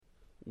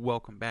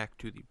Welcome back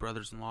to the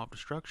Brothers-in-Law of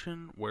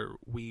Destruction, where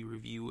we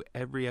review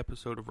every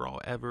episode of Raw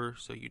ever,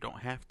 so you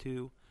don't have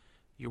to.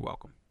 You're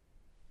welcome.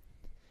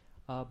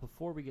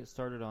 Before we get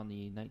started on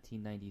the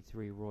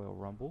 1993 Royal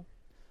Rumble,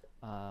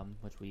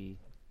 which we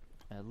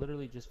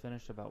literally just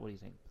finished about, what do you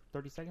think,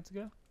 30 seconds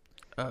ago?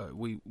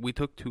 We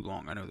took too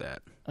long, I know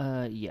that.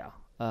 Yeah.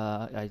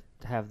 I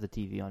have the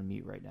TV on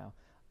mute right now.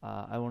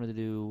 I wanted to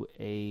do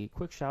a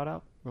quick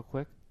shout-out real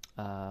quick.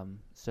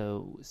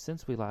 So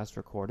since we last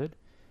recorded,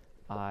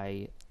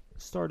 I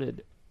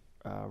started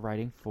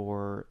writing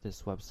for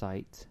this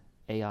website,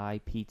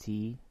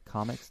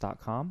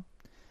 AIPTcomics.com.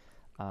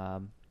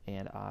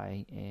 And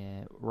I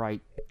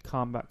write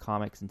combat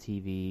comics and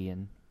TV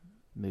and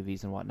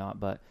movies and whatnot,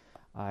 but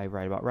I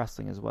write about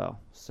wrestling as well.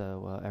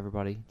 So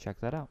everybody check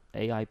that out,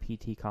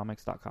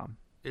 AIPTcomics.com.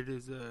 It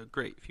is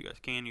great. If you guys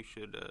can, you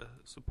should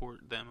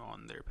support them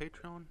on their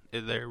Patreon.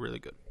 They're really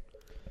good.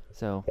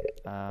 So,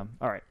 all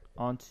right,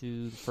 on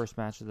to the first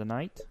match of the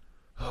night.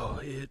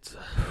 Oh,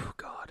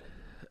 God.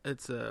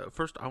 It's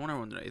first. I want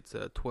everyone to know it's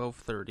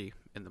 12:30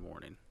 in the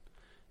morning,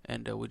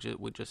 and we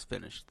just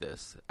finished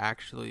this.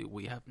 Actually,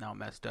 we have now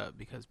messed up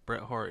because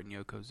Bret Hart and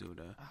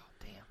Yokozuna. Oh,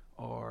 damn.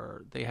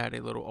 They had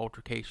a little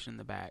altercation in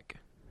the back.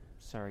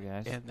 Sorry,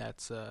 guys. And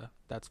that's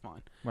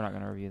fine. We're not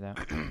gonna review that.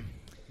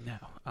 No,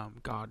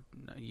 God,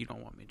 no, you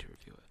don't want me to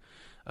review it.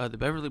 The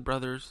Beverly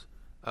Brothers,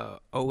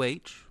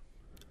 OH.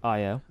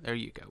 IO. There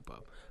you go,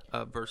 Bub.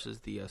 Versus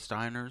the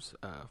Steiners,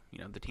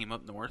 the team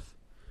up north.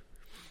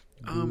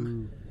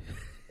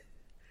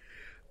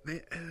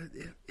 Man,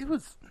 it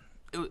was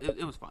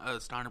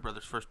fun. Steiner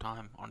Brothers' first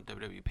time on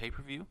WWE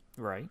pay-per-view.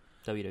 Right.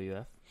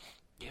 WWF.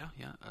 Yeah,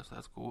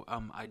 that's cool.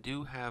 I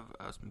do have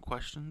some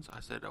questions.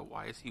 I said,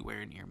 why is he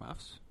wearing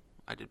earmuffs?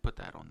 I did put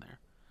that on there.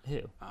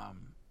 Who?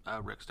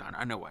 Rick Steiner.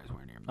 I know why he's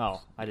wearing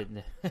earmuffs. Oh, I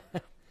didn't.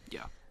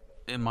 Yeah.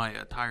 In my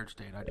tired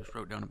state, I just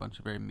wrote down a bunch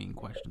of very mean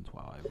questions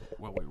while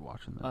we were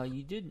watching this.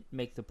 You did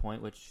make the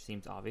point, which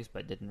seems obvious,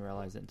 but didn't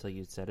realize it until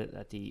you said it,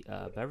 that the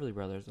Beverly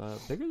Brothers are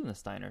bigger than the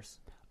Steiners.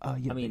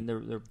 Yeah, I mean,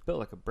 they're built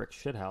like a brick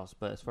shithouse,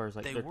 but as far as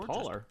they're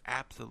taller, just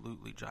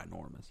absolutely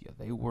ginormous. Yeah,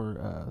 they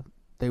were.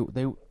 They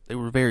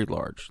were very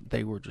large.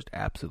 They were just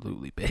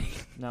absolutely big.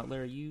 Now,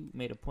 Larry, you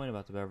made a point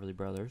about the Beverly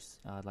Brothers.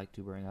 I'd like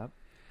to bring up.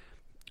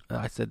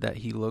 I said that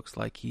he looks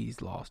like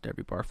he's lost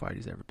every bar fight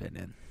he's ever been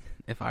in.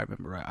 If I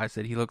remember right, I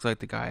said he looks like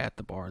the guy at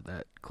the bar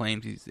that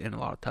claims he's in a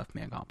lot of tough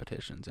man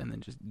competitions and then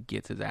just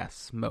gets his ass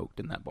smoked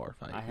in that bar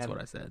fight. That's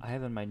what I said. I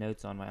have in my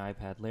notes on my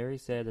iPad, Larry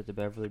said that the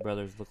Beverly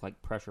Brothers look like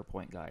pressure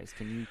point guys.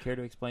 Can you care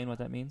to explain what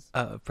that means?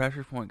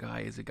 Pressure point guy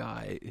is a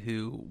guy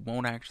who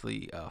won't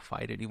actually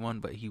fight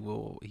anyone, but he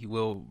will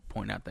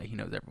point out that he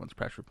knows everyone's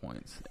pressure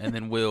points, and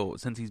then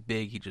since he's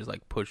big, he just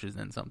like pushes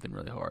in something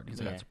really hard. He's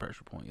like, that's a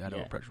pressure point. Yeah, I know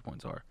what pressure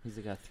points are. He's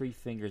like got 3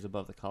 fingers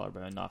above the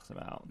collarbone and knocks him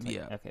out. Like,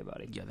 yeah. Okay,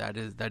 buddy. Yeah, that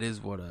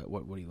is what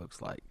he looks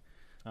like.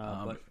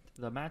 But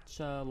the match,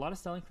 a lot of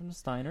selling from the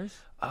Steiners.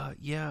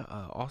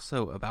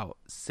 Also, about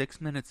 6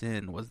 minutes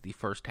in was the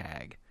first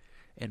tag,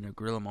 and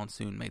Gorilla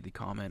Monsoon made the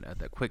comment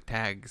that quick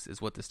tags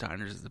is what the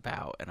Steiners is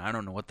about, and I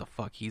don't know what the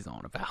fuck he's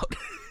on about.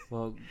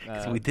 Well,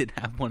 because we didn't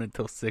have one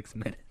until 6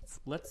 minutes.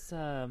 Let's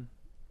now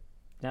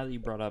that you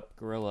brought up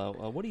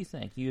Gorilla, what do you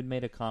think? You had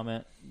made a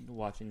comment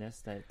watching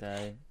this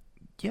that.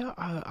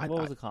 What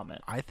was the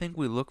comment? I think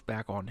we look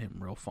back on him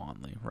real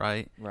fondly,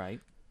 right? Right.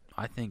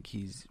 I think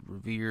he's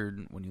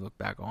revered when you look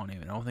back on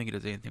him, and I don't think he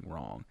does anything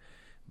wrong.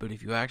 But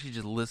if you actually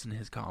just listen to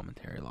his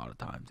commentary a lot of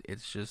times,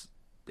 it's just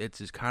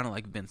kind of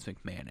like Vince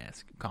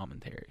McMahon-esque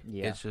commentary.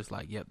 Yeah. It's just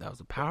like, yep, that was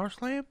a power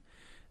slam,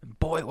 and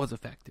boy, it was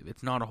effective.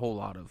 It's not a whole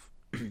lot of,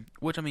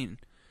 which, I mean,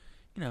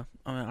 I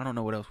don't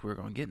know what else we were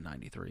going to get in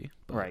 93.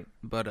 But, right.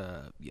 But,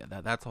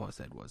 that's all I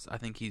said was I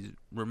think he's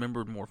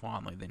remembered more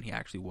fondly than he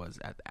actually was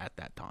at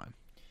that time.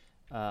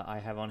 I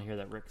have on here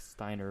that Rick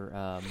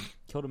Steiner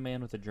killed a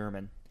man with a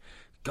German.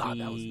 God,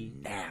 that was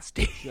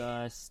nasty.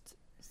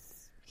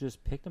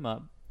 Just picked him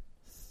up,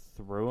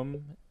 threw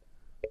him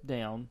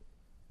down,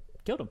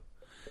 killed him.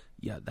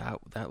 Yeah,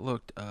 that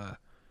looked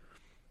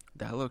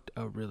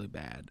really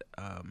bad.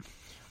 I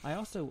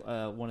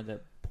also wanted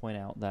to point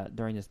out that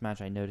during this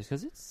match I noticed,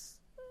 because it's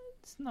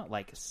not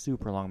like a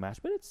super long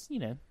match, but it's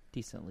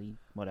decently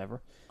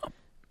whatever.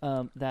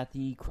 That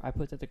I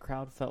put that the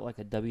crowd felt like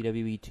a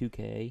WWE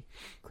 2K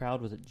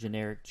crowd with a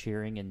generic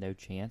cheering and no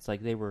chants.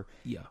 Like they were,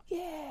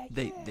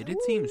 they did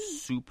seem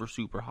super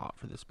super hot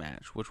for this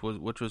match, which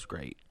was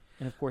great.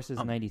 And of course,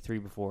 it's 93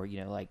 before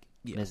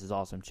Mrs.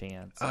 Awesome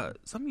chants.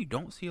 Something you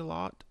don't see a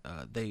lot.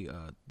 The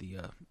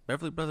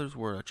Beverly Brothers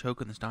were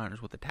choking the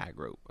Steiners with a tag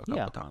rope a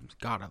couple times.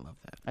 God, I love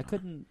that. I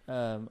couldn't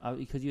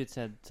because you had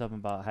said something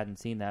about I hadn't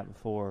seen that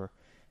before.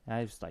 And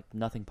I just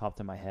nothing popped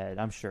in my head.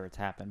 I'm sure it's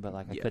happened, but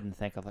I couldn't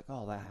think of that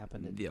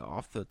happened in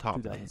off the top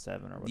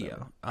 2007 or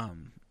whatever. Yeah,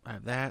 I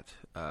have that.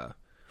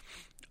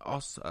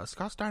 Also,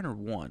 Scott Steiner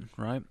won,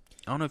 right?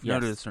 I don't know if you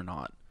noticed this or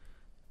not.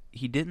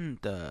 He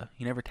didn't.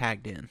 He never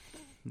tagged in.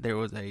 There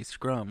was a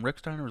scrum. Rick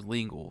Steiner was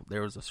legal.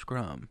 There was a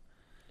scrum.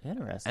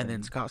 Interesting. And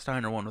then Scott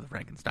Steiner won with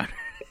Frankensteiner.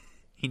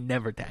 He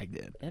never tagged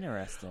in.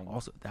 Interesting.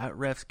 Also, that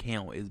ref's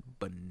count is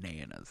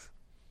bananas.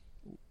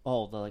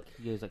 Oh,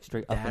 he goes like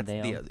straight up and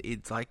down. Yeah,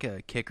 it's like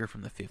a kicker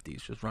from the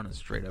 50s, just running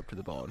straight up to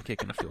the ball and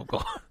kicking a field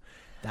goal.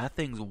 That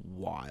thing's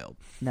wild.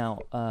 Now,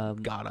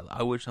 God,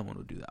 I wish someone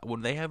would do that.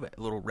 When they have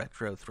little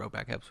retro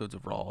throwback episodes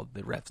of Raw,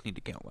 the refs need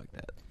to count like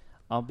that.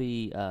 I'll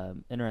be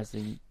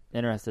interested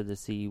to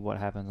see what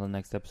happens on the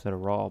next episode of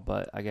Raw,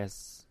 but I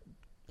guess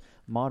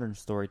modern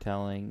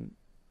storytelling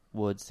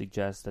would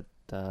suggest that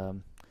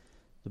the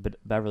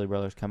Beverly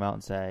Brothers come out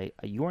and say,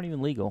 you weren't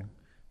even legal,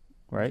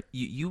 right?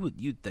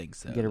 You'd think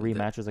so. You get a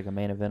rematch as like a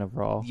main event of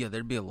Raw. Yeah,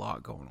 there'd be a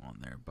lot going on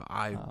there, but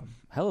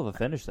hell of a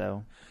finish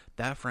though.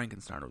 That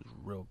Frankensteiner was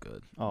real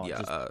good. Oh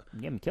yeah,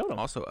 he killed him.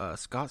 Also,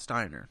 Scott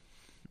Steiner,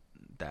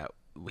 that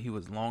he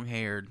was long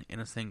haired in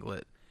a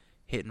singlet,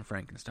 hitting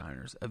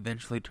Frankensteiners.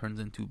 Eventually turns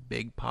into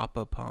Big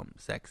Papa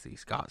Pump, sexy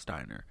Scott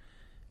Steiner,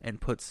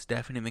 and puts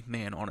Stephanie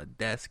McMahon on a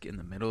desk in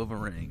the middle of a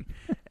ring,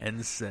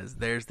 and says,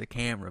 "There's the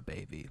camera,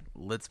 baby.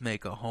 Let's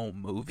make a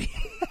home movie."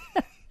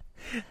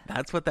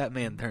 That's what that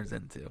man turns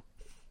into.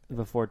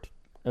 Before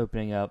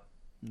opening up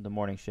the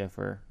morning shift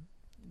for.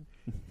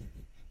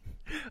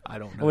 I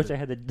don't know. I wish I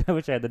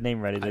had the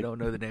name ready. I don't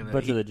know the name.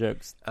 Bunch of the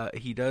jokes.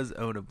 He does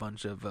own a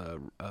bunch of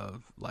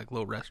like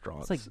little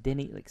restaurants. It's like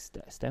Denny, like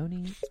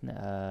Stoney.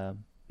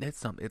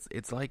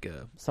 It's like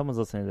a. Someone's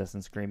listening to this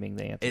and screaming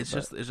the answer. It's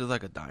just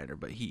like a diner,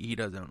 but he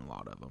does own a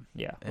lot of them.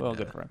 Yeah, and, well,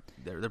 good for him.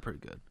 They're pretty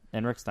good.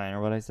 And Rick Steiner,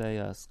 what I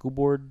say, school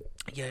board.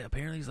 Yeah,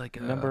 apparently he's like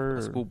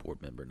a school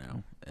board member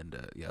now, and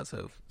yeah.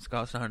 So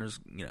Scott Steiner's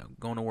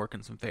going to work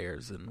in some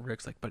fairs, and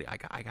Rick's like, "Buddy, I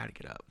got to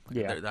get up.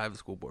 Like, I have a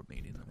school board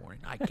meeting in the morning.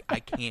 I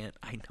can't.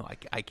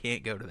 I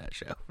can't go to that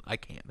show. I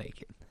can't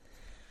make it."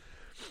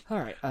 All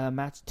right,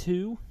 match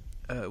 2.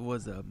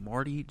 Was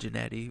Marty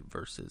Jannetty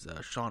versus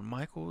Shawn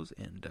Michaels,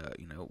 and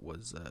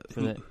was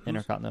for the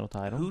Intercontinental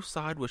title. Whose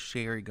side was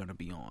Sherry going to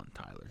be on,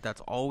 Tyler?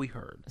 That's all we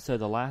heard. So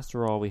the last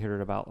Raw, we heard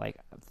it about like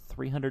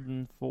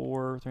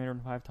 304,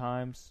 305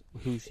 times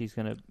who she's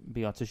going to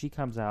be on. So she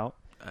comes out.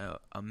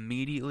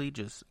 Immediately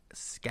just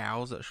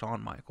scowls at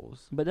Shawn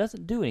Michaels. But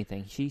doesn't do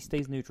anything. She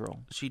stays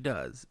neutral. She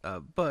does.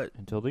 But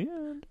until the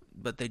end.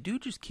 But they do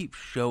just keep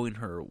showing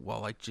her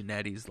while like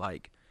Jannetty's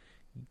like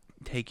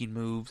taking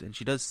moves, and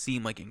she does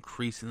seem like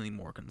increasingly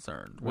more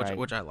concerned,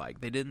 which I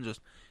like. They didn't just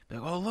be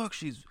like, "Oh, look,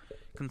 she's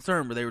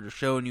concerned," but they were just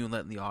showing you and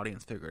letting the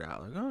audience figure it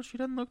out. Like, "Oh, she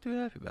doesn't look too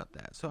happy about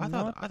that." So I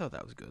thought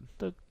that was good.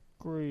 The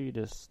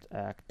greatest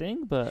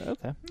acting, but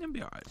okay, it'd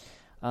be all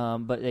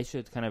right. But they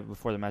should kind of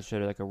before the match show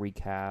like a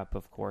recap.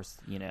 Of course,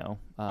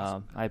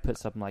 I put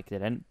something like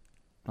that, and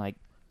like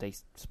they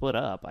split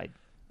up.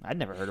 I'd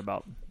never heard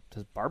about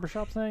this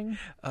barbershop thing.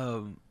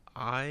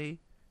 I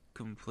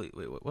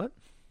completely what?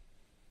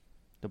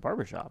 The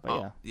barbershop, the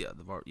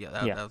bar,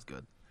 that was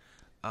good.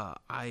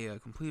 I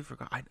completely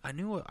forgot. I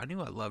knew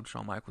I loved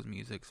Shawn Michaels'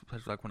 music,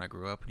 especially like when I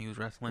grew up and he was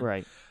wrestling.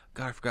 Right.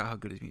 God, I forgot how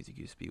good his music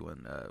used to be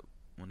when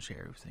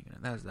Sherry was singing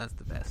it. That's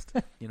the best.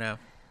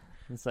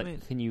 It's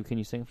like, can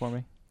you sing for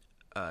me?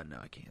 No,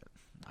 I can't.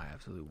 I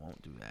absolutely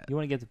won't do that. You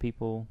want to give the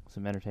people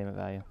some entertainment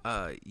value?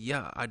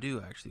 Yeah, I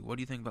do actually. What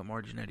do you think about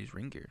Marty Jannetty's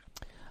ring gear?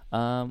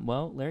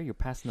 Well, Larry, you're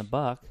passing the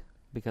buck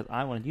because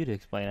I wanted you to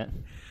explain it.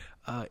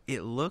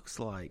 It looks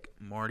like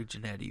Marty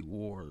Jannetty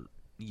wore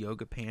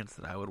yoga pants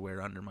that I would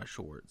wear under my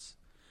shorts,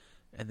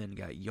 and then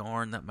got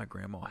yarn that my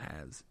grandma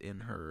has in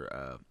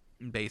her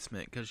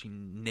basement because she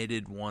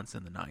knitted once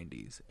in the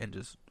 90s, and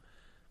just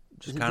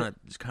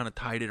kind of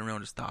tied it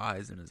around his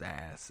thighs and his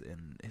ass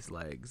and his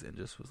legs, and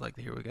just was like,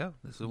 "Here we go.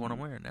 This is what I'm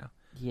wearing now."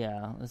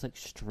 Yeah, it's like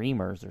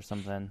streamers or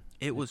something.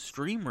 It was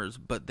streamers,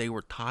 but they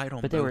were tied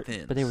on both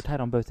ends. But they were tied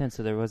on both ends,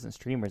 so there wasn't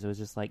streamers. It was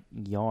just like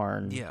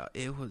yarn. Yeah,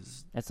 it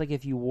was. It's like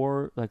if you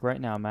wore, like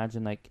right now,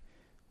 imagine like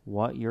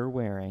what you're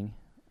wearing,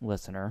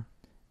 listener,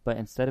 but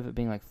instead of it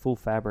being like full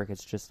fabric,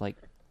 it's just like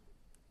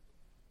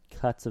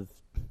cuts of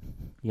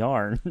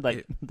yarn.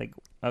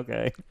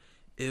 Okay.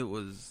 It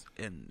was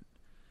an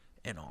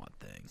odd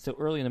thing. So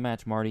early in the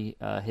match, Marty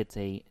hits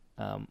a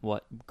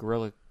what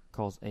Gorilla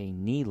calls a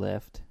knee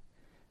lift.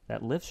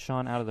 That lifts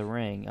Shawn out of the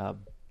ring.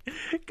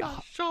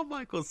 Gosh, Shawn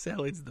Michaels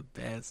selling's the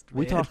best.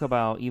 We talk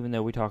about, even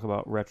though we talk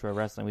about retro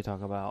wrestling, we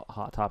talk about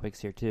hot topics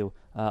here too.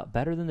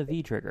 Better than the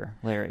V trigger,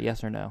 Larry?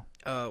 Yes or no?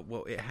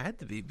 Well, it had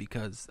to be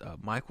because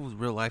Michaels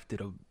real life did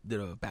a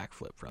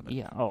backflip from it.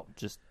 Yeah. Oh,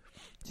 just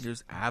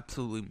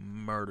absolutely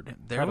murdered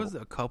him. There was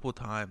a couple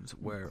times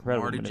where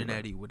Marty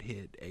Jannetty would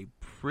hit a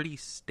pretty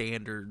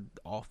standard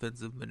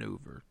offensive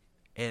maneuver,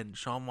 and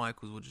Shawn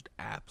Michaels would just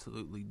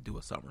absolutely do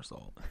a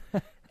somersault.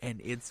 And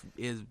it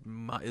is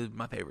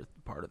my favorite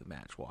part of the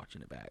match.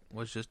 Watching it back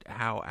was just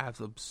how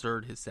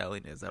absurd his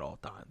selling is at all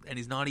times, and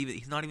he's not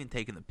even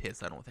taking the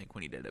piss. I don't think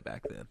when he did it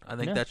back then. I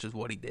think that's just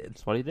what he did.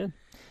 That's what he did.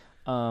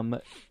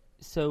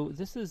 So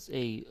this is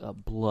a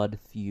blood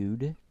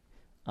feud.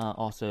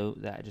 Also,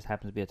 that just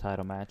happens to be a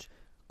title match.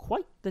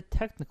 Quite the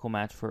technical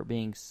match for it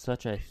being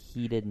such a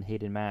heated and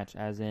hated match.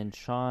 As in,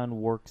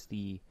 Shawn works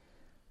the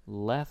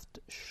left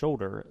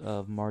shoulder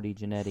of Marty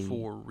Jannetty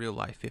for real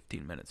life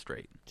 15 minutes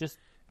straight. Just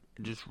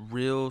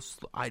real.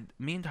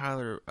 Me and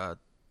Tyler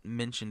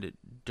mentioned it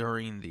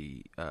during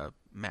the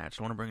match.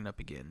 I want to bring it up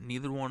again.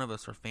 Neither one of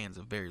us are fans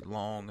of very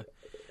long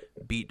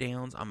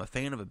beatdowns. I'm a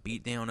fan of a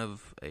beatdown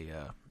of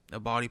a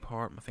body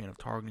part. I'm a fan of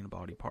targeting a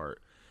body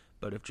part.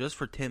 But if just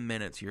for 10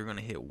 minutes you're going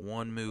to hit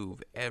one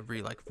move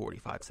every like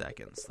 45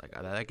 seconds, like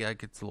that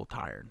gets a little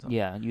tired.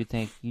 Yeah, you'd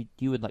think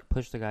you would like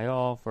push the guy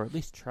off or at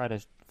least try to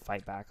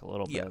fight back a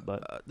little bit.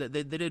 But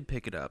they did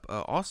pick it up.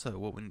 Also,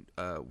 what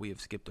we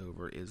have skipped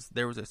over is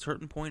there was a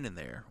certain point in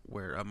there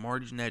where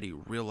Marty Jannetty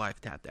real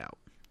life tapped out.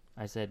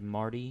 I said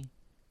Marty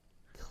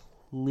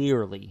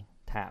clearly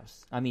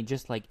taps.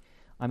 Just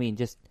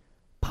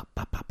pop,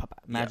 pop, pop, pop.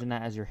 Imagine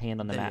that as your hand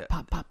on the mat.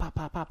 Pop, pop, pop,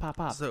 pop, pop, pop,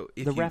 pop. So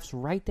the ref's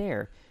right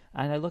there.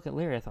 And I look at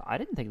Larry. I thought, I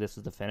didn't think this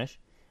was the finish.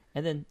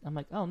 And then I'm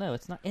like, oh, no,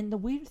 it's not. And the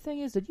weird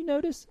thing is, did you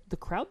notice the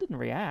crowd didn't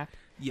react?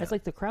 Yeah. It's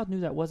like the crowd knew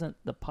that wasn't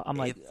the I'm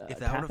like, if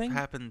that would have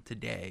happened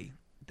today,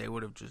 they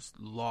would have just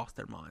lost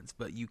their minds.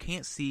 But you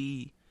can't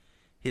see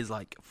his,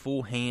 like,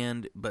 full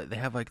hand. But they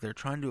have, like, they're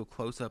trying to do a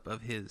close-up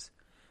of his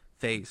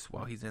face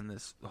while he's in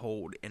this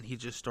hold. And he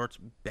just starts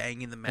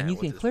banging the mat. And you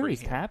with can his clearly free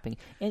he's hand. tapping.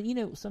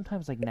 And,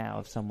 sometimes, like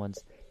now, if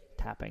someone's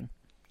tapping,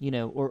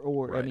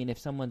 or Right. if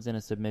someone's in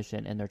a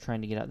submission and they're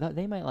trying to get out,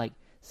 they might, like,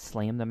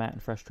 slam the mat in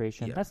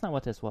frustration. Yeah. That's not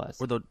what this was.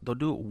 Or they'll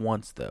do it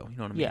once though. You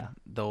know what I mean? Yeah.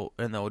 They'll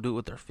do it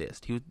with their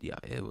fist.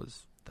 That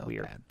was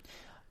Weird.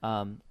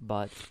 bad.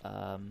 But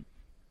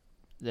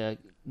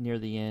near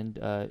the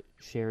end,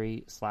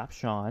 Sherry slapped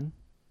Sean.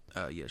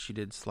 She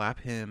did slap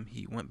him.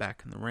 He went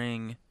back in the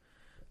ring.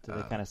 So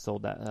they kind of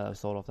sold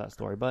off that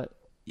story, but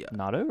Yeah.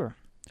 not over.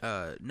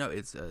 No,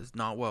 it's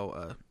not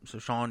well. So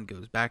Sean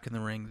goes back in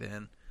the ring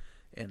then,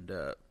 and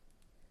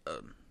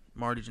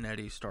Marty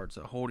Jannetty starts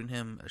holding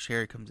him.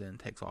 Sherry comes in,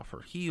 takes off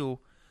her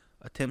heel,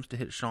 attempts to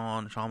hit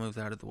Sean. Sean moves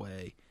out of the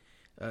way,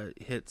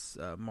 hits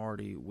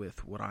Marty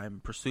with what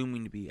I'm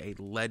presuming to be a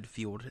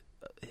lead-filled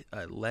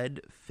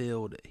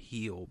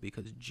heel,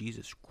 because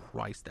Jesus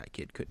Christ, that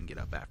kid couldn't get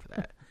up after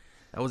that.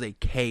 That was a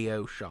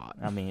KO shot.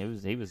 I mean,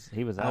 he was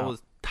out. That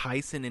was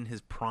Tyson in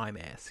his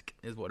prime-esque,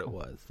 is what it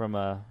was. From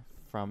a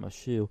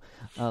shoe.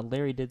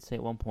 Larry did say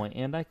at one point,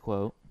 and I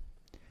quote,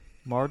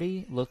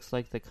 "Marty looks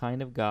like the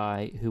kind of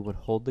guy who would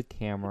hold the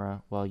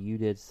camera while you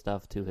did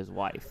stuff to his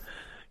wife."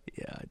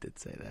 Yeah, I did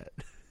say that.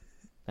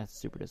 That's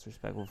super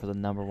disrespectful for the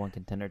number one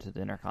contender to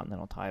the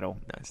Intercontinental title.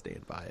 I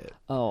stand by it.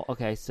 Oh,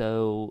 okay,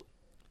 so...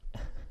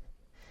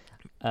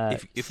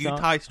 if you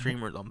tie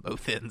streamers on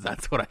both ends,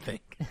 that's what I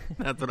think.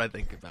 That's what I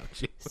think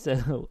about you.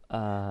 So,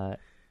 oh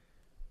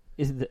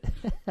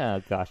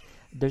gosh,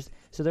 there's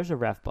a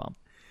ref bump,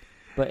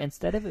 but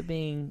instead of it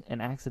being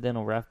an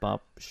accidental ref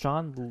bump,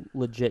 Sean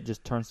legit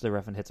just turns to the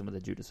ref and hits him with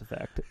a Judas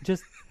effect.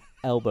 Just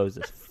elbows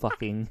his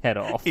fucking head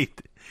off.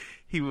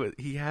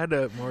 He had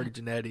a Marty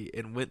Jannetty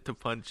and went to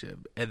punch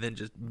him, and then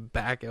just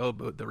back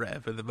elbowed the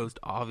ref. And the most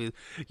obvious,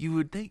 you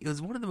would think it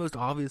was one of the most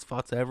obvious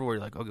spots ever, where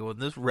you're like, okay, when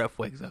this ref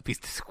wakes up, he's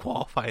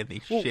disqualifying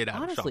the shit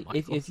out of Shawn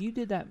Michaels. If you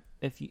did that,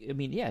 if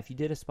you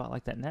did a spot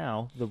like that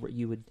now,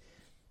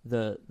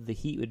 the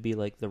heat would be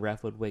like the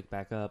ref would wake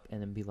back up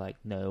and then be like,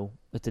 no,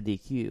 it's a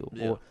DQ.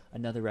 Yeah. Or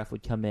another ref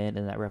would come in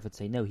and that ref would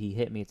say, no, he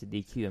hit me, it's a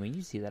DQ. I mean,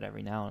 you see that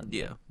every now and then.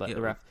 Yeah. But yeah.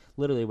 the ref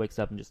literally wakes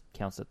up and just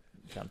counts the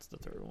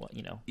third one.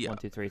 Yeah. 1,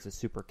 2, 3. It's a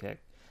super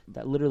kick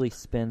that literally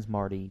spins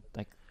Marty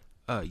like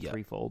yeah.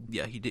 threefold.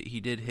 Yeah, he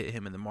did hit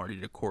him, and then Marty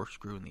did a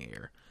corkscrew in the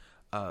air.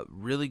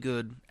 Really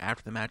good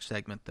after the match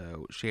segment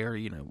though.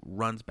 Sherry,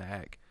 runs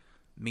back.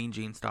 Mean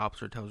Gene stops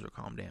her, tells her to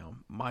calm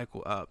down.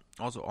 Michael,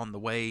 also on the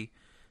way,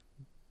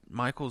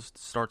 Michaels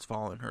starts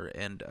following her,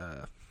 and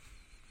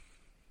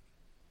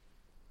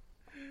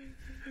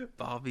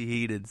Bobby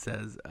Heenan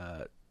says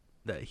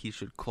that he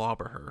should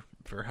clobber her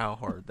for how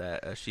hard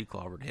that she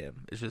clobbered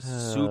him. It's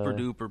just super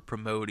duper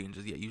promoting.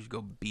 Just you should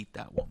go beat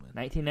that woman.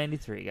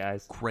 1993,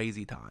 guys.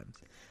 Crazy times.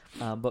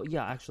 But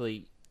yeah,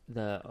 actually,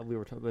 we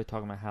were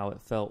talking about how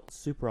it felt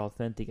super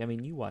authentic. I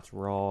mean, you watch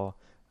Raw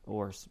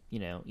or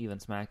even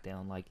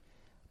SmackDown, like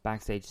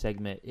backstage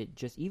segment. It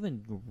just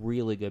even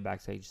really good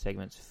backstage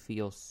segments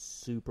feel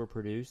super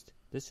produced.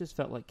 This just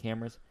felt like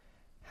cameras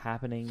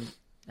happening.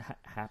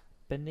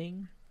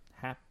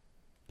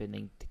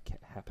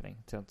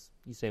 Sounds,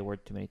 you say a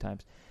word too many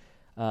times.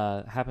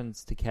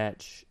 Happens to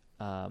catch.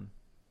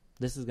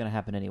 This is going to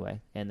happen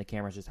anyway, and the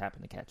cameras just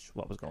happened to catch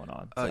what was going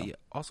on. So Yeah.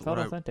 Also, felt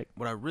authentic.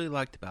 What I really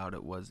liked about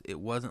it was it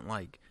wasn't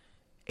like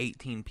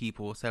 18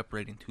 people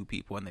separating 2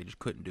 people and they just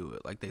couldn't do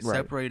it. Like they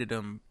separated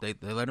them. They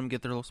let them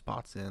get their little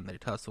spots in. They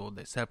tussled.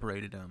 They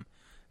separated them,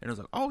 and it was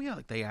like, oh yeah,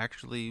 like they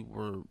actually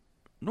were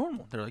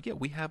normal. They're like, yeah,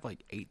 we have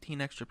like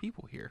 18 extra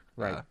people here.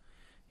 Right.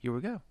 Here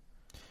we go.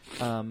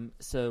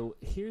 So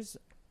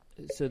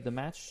the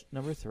match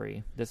number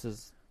 3. This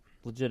is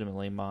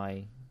legitimately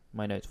my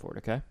notes for it.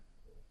 Okay.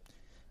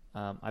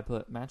 I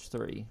put match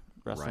 3,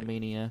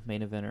 WrestleMania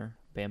main eventer,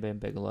 Bam Bam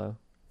Bigelow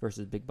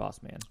versus Big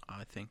Boss Man.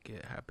 I think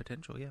it had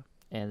potential. Yeah.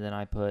 And then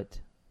I put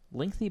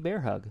lengthy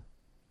bear hug,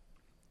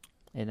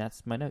 and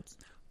that's my notes.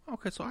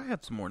 Okay, so I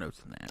have some more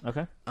notes than that.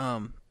 Okay.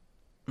 I'm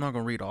not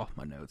gonna read off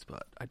my notes,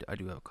 but I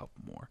do have a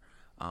couple more.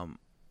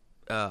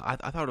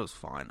 I thought it was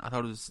fine. I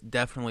thought it was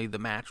definitely the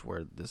match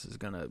where this is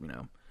gonna,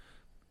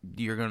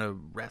 you're gonna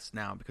rest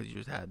now because you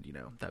just had,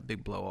 that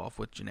big blow off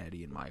with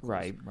Jannetty and Michaels.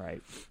 Right.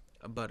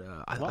 But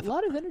a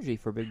lot of energy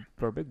for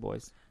big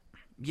boys.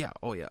 Yeah.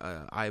 Oh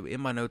yeah. I in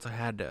my notes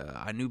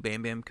I knew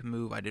Bam Bam can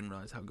move. I didn't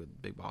realize how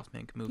good Big Boss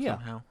Man can move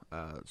somehow.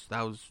 So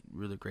that was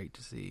really great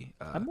to see.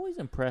 I'm always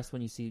impressed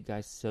when you see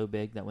guys so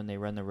big that when they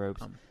run the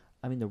ropes,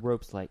 the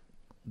ropes like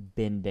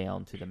bend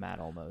down to the mat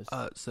almost.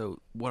 So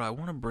what I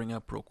want to bring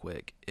up real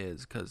quick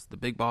is because the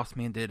Big Boss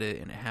Man did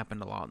it, and it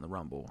happened a lot in the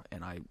Rumble.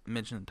 And I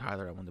mentioned to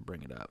Tyler I wanted to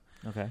bring it up.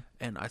 Okay.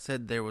 And I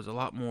said there was a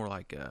lot more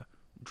like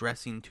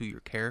dressing to your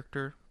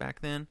character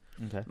back then.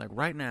 Okay. Like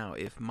right now,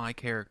 if my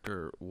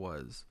character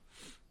was,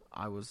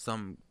 I was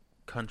some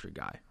country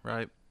guy,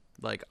 right?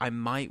 Like I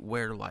might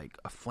wear like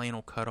a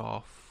flannel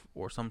cutoff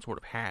or some sort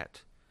of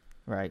hat,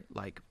 right?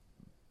 Like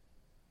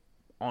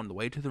on the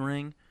way to the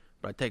ring,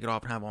 but I take it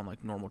off and have on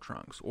like normal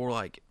trunks, or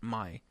like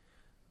my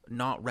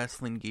not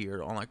wrestling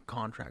gear on like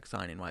contract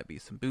signing might be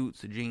some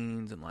boots,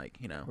 jeans, and like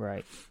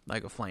right,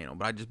 like a flannel,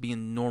 but I'd just be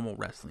in normal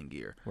wrestling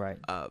gear, right?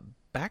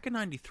 Back in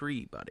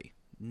 '93, buddy.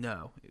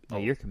 No,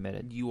 you're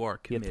committed. You are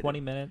committed. You have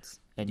 20 minutes,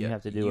 and you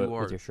have to do it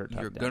with your shirt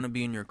tucked You're down. going to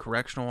be in your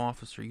correctional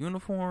officer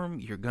uniform.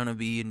 You're going to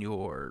be in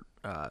your,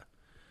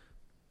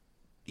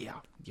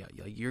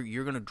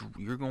 You're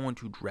going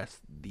to dress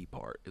the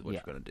part. Is what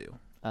you're going to do.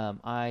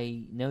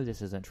 I know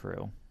this isn't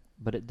true,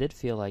 but it did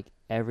feel like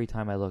every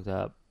time I looked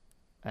up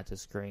at the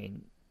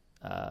screen,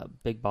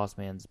 Big Boss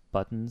Man's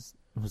buttons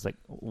was like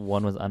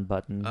one was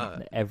unbuttoned.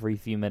 Every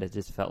few minutes,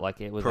 just felt like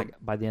it was like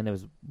by the end there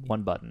was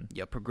one button.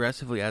 Yeah,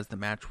 progressively as the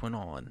match went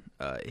on,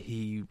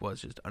 he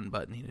was just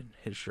unbuttoning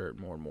his shirt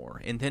more and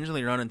more,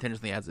 intentionally or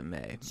unintentionally, as it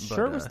may.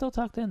 Shirt was still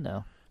tucked in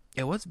though.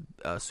 It was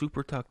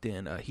super tucked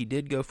in. He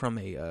did go from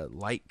a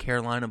light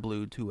Carolina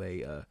blue to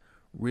a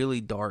really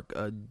dark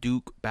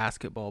Duke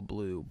basketball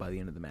blue by the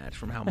end of the match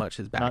from how much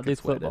his back Not had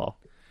sweated. Football.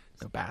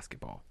 No,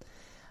 basketball.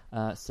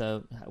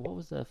 So what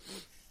was the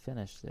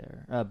finish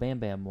there? Bam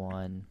Bam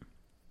won.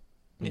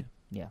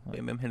 Yeah.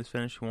 Bam Bam hit his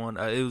finish. He won.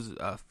 It was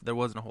there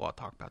wasn't a whole lot of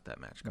talk about that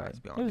match, guys. Right.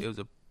 To be honest,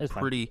 it was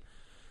pretty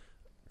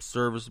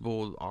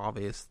serviceable.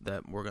 Obvious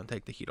that we're going to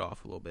take the heat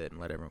off a little bit and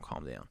let everyone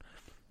calm down.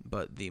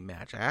 But the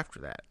match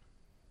after that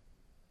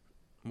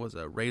was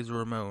Razor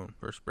Ramon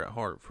versus Bret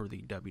Hart for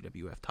the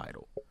WWF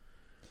title.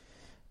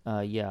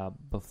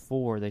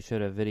 Before they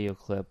showed a video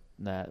clip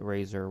that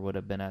Razor would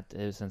have been it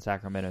was in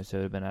Sacramento, so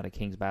it would have been at a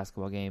Kings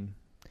basketball game.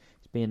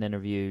 He's being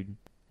interviewed,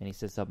 and he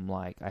says something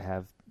like, I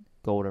have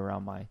gold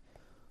around my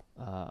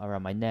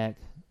neck,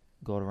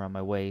 gold around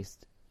my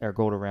waist, or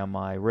gold around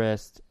my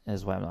wrist.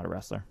 That's why I'm not a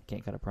wrestler.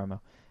 Can't cut a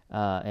promo.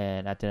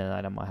 And at the end of the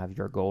night, I'm going to have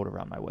your gold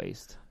around my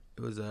waist.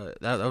 It was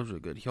that was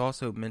really good. He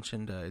also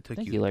mentioned it took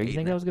Thank you, Larry. You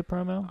think that was a good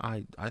promo?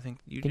 I think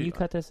you Can do. you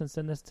cut this and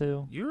send this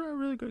to? You're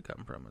really good at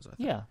cutting promos, I think.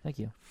 Yeah, thank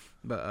you.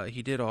 But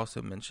he did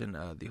also mention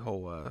the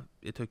whole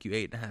it took you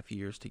 8.5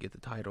 years to get the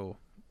title.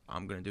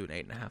 I'm going to do it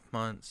in 8.5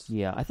 months.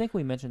 Yeah, I think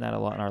we mentioned that a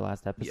lot in our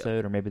last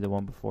episode, or maybe the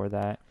one before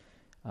that.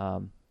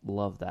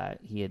 Love that.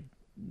 He had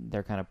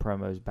their kind of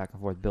promos back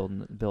and forth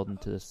building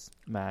to this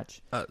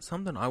match.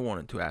 Something I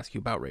wanted to ask you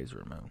about Razor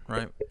Ramon,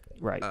 right?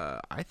 Right.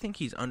 I think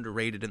he's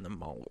underrated in the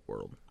mullet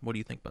world. What do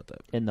you think about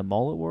that? In the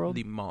mullet world?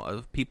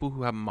 The people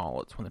who have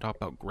mullets, when they talk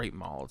about great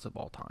mullets of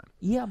all time.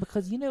 Yeah,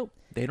 because,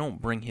 they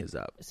don't bring his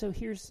up. So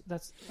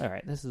all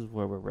right, this is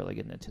where we're really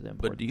getting into the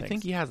important But do you things.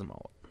 think he has a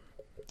mullet?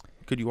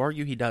 Could you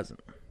argue he doesn't?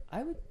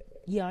 I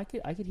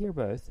could hear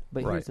both,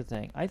 but here's the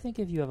thing. I think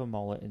if you have a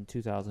mullet in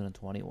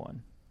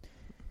 2021,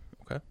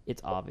 okay,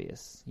 it's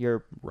obvious.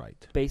 You're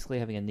basically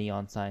having a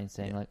neon sign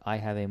saying, like, I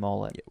have a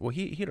mullet. Yeah. Well,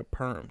 he had a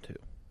perm, too.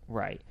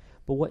 Right.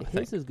 But what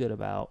his is good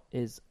about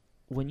is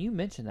when you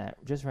mention that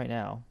just right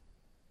now,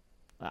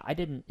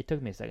 it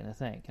took me a second to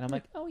think. And I'm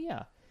like, oh,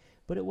 yeah.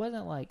 But it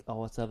wasn't like,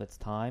 oh, it's of its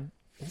time.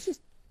 It's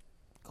just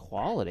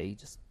quality.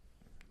 Just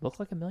looked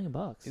like $1 million.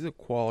 He's a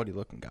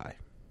quality-looking guy.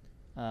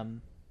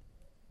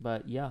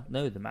 But, yeah,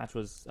 no, the match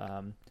was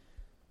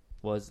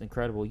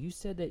incredible. You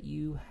said that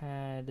you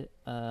had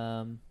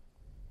a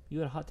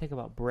hot take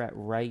about Bret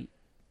right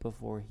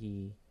before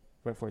his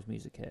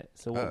music hit.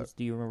 So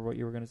do you remember what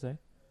you were going to say?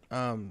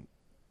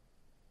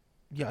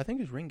 Yeah, I think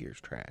his ring gear's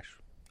trash.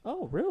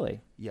 Oh,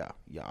 really? Yeah.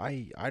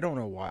 I don't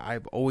know why.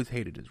 I've always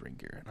hated his ring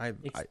gear.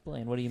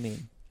 Explain. What do you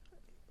mean?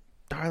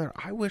 Tyler,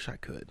 I wish I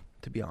could,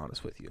 to be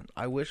honest with you.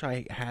 I wish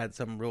I had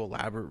some real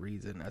elaborate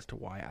reason as to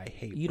why I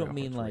hate You don't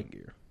mean ring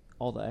gear.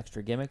 All the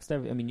extra gimmick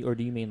stuff? I mean, or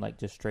do you mean like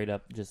just straight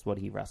up just what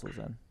he wrestles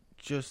in?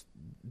 Just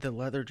the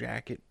leather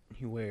jacket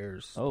he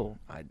wears. Oh.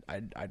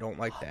 I don't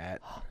like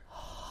that.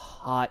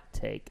 Hot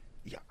take.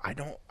 Yeah, I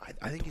don't.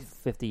 I think he's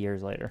 50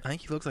 years later. I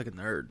think he looks like a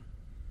nerd.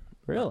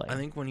 Really? I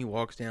think when he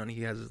walks down,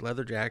 he has his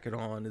leather jacket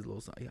on, his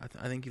little.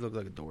 I think he looks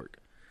like a dork.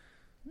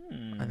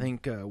 I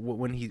think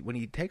when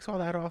he takes all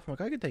that off, I'm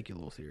like, I could take you a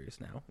little serious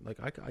now. Like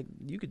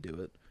you could do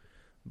it,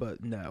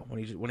 but no.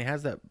 When he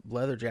has that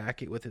leather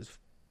jacket with his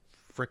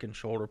freaking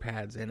shoulder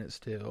pads in it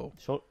still.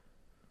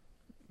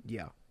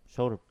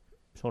 Shoulder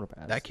shoulder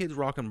pads. That kid's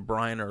rocking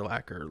Brian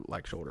Urlacher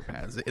like shoulder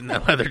pads in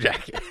that leather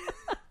jacket.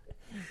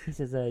 He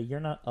says, "You're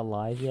not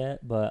alive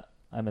yet, but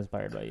I'm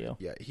inspired by you."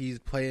 Yeah, he's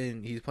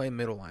playing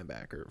middle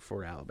linebacker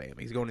for Alabama.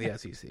 He's going to the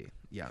SEC.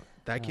 Yeah,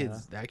 that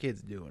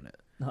kid's doing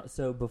it.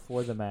 So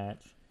before the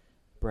match,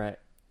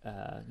 Brett,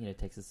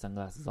 takes his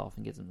sunglasses off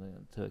and gives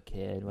them to a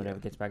kid. Whatever,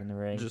 gets back in the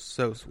ring. Just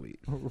so sweet.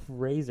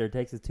 Razor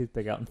takes his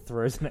toothpick out and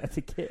throws it at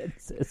the kid. And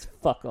says,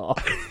 "Fuck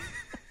off!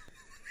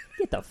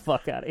 Get the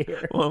fuck out of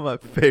here!" One of my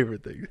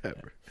favorite things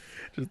ever.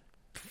 Just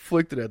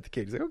flicked it at the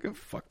kid. He's like, "I don't give a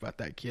fuck about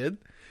that kid."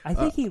 I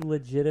think he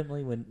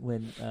legitimately,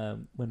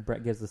 when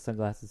Brett gives the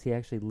sunglasses, he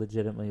actually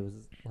legitimately was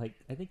like,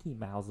 I think he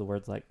mouths the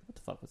words like, "What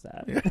the fuck was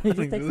that?" Yeah, he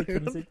just takes the kid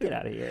and says, "Get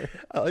out of here."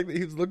 I like that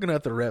he was looking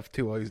at the ref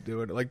too while he's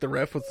doing it. Like the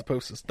ref was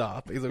supposed to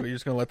stop. He's like, "You're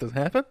just gonna let this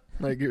happen?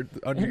 Like you're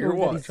under your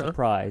watch?" He's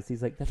surprised.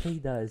 He's like, "That's what he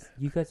does.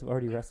 You guys have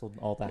already wrestled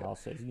all the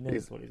house shows. You know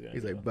this is what he's gonna do."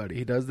 He's like, "Buddy,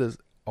 he does this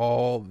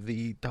all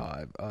the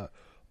time."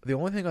 The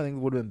only thing I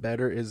think would have been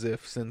better is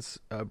if, since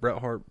Bret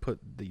Hart put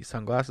the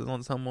sunglasses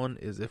on someone,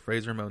 is if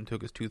Razor Ramon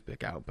took his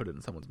toothpick out and put it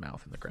in someone's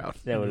mouth in the crowd.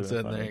 That would have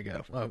been funny. There you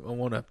go. I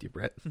one up to you,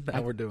 Bret.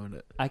 Now we're doing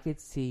it. I could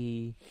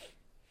see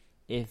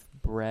if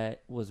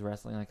Bret was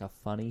wrestling like a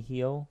funny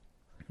heel.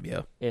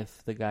 Yeah.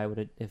 If the guy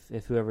would,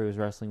 if whoever he was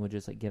wrestling would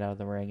just like get out of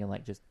the ring and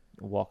like just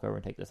walk over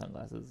and take the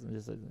sunglasses and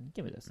just like,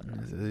 "Give me those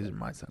sunglasses. These are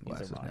my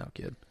sunglasses now,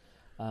 kid."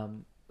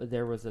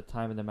 There was a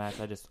time in the match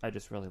I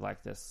just really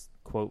liked this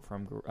quote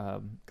from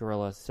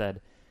Gorilla.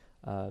 Said,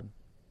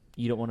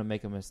 "You don't want to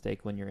make a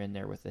mistake when you're in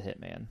there with the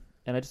Hitman."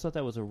 And I just thought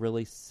that was a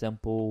really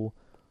simple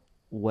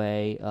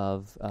way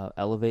of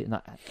elevate,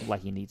 not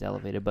like he needs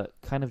elevated, but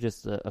kind of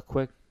just a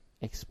quick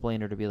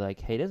explainer to be like,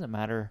 hey, it doesn't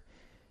matter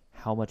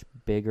how much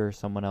bigger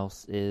someone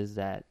else is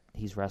that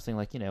he's wrestling.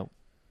 Like,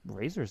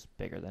 Razor's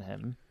bigger than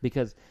him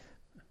because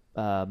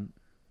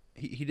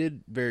he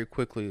did very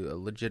quickly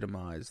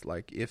legitimize,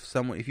 like,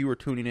 if you were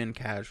tuning in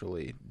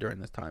casually during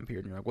this time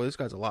period, and you're like, well, this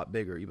guy's a lot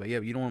bigger. But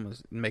you don't want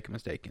to make a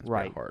mistake against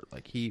Bret Hart.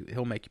 Like,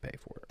 he'll make you pay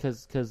for it.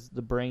 Because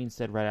the brain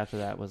said right after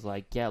that was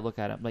like, yeah, look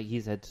at him. Like,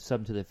 he said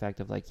something to the effect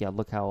of like, yeah,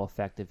 look how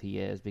effective he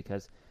is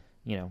because,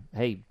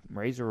 hey,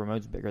 Razor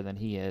Ramon's bigger than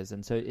he is.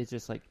 And so it's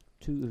just like,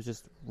 it was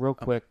just real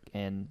quick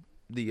and...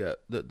 The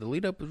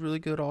lead up was really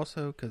good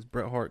also because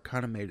Bret Hart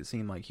kind of made it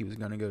seem like he was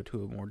going to go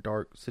to a more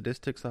dark,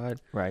 sadistic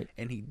side. Right.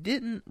 And he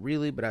didn't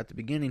really, but at the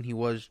beginning he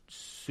was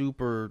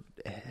super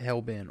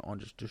hell-bent on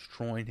just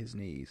destroying his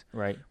knees.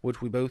 Right.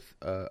 Which we both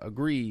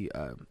agree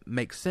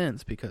makes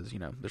sense because,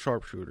 the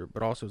sharpshooter,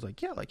 but also it's like,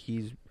 yeah, like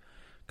he's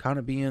kind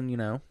of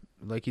being,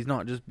 like he's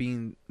not just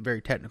being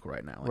very technical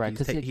right now. Like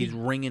right. He's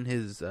ringing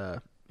his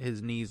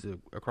knees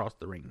across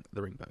the ring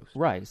post.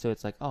 Right. So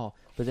it's like, oh,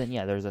 but then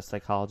there's a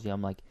psychology.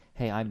 I'm like,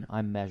 hey,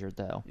 I'm measured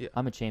though. Yeah.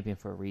 I'm a champion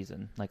for a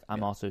reason. Like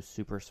I'm also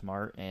super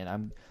smart,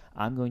 and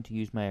I'm going to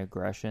use my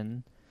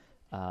aggression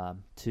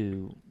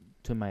to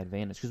my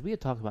advantage. Because we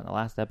had talked about in the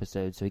last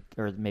episode,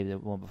 or maybe the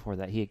one before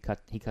that, he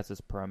cuts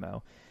this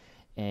promo,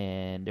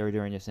 and they were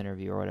during this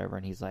interview or whatever,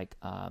 and he's like,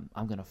 I'm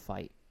gonna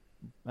fight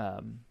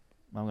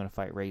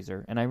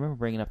Razor, and I remember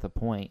bringing up the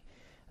point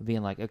of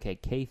being like, okay,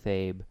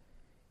 kayfabe.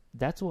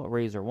 That's what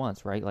Razor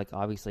wants, right? Like,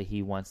 obviously,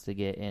 he wants to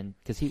get in...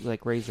 Because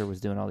Razor was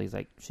doing all these,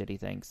 shitty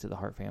things to the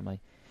Hart family.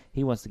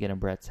 He wants to get in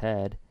Bret's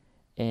head.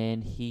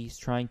 And he's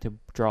trying to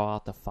draw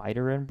out the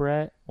fighter in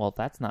Bret. Well,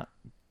 that's not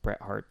Bret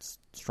Hart's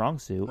strong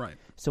suit. Right.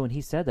 So when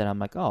he said that, I'm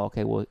like, oh,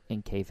 okay, well,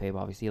 in kayfabe,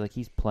 obviously,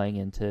 he's playing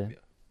into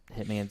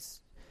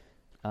Hitman's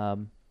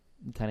kind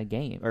of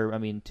game. Or,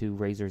 to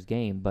Razor's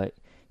game. But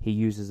he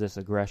uses this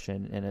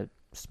aggression in a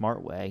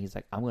smart way. He's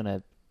like, I'm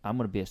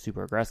gonna be a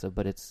super aggressive,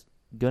 but it's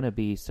gonna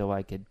be so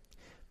I could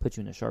put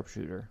you in a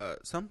sharpshooter.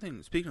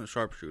 Speaking of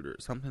sharpshooter,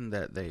 something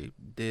that they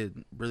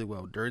did really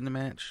well during the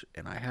match,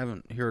 and I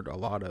haven't heard a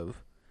lot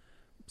of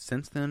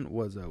since then,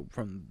 was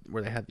from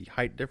where they had the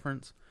height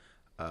difference.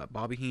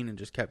 Bobby Heenan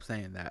just kept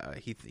saying that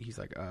he's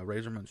like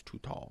Razor Ramon's too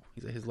tall.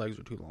 He's like, his legs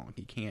are too long.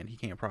 He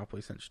can't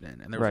properly cinch it in.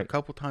 And there was a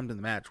couple times in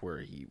the match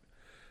where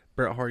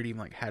Bret Hart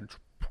even had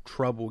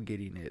trouble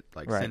getting it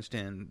cinched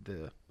in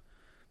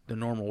the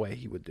normal way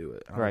he would do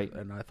it.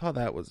 And I thought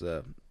that was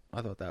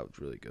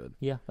really good.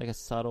 Yeah, like a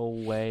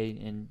subtle way,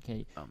 and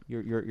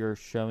you're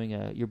showing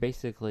you're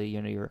basically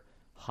you're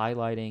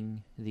highlighting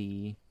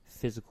the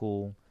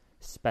physical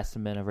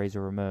specimen of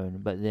Razor Ramon,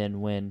 but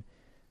then when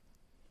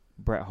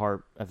Bret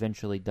Hart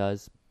eventually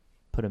does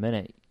put him in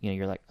it,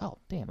 you're like, oh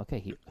damn, okay,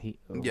 he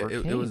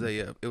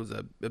overcame. It was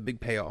a big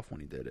payoff when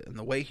he did it, and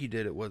the way he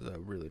did it was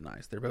really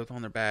nice. They're both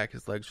on their back,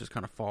 his legs just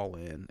kind of fall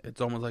in. It's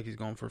almost like he's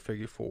going for a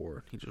figure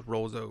four. He just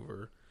rolls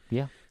over.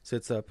 Yeah,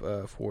 sits up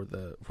for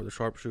the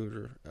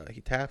sharpshooter.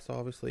 He taps,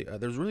 obviously.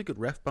 There's a really good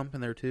ref bump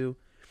in there too.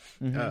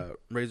 Mm-hmm.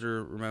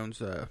 Razor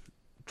Ramon's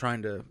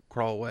trying to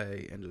crawl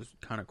away and just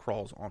kind of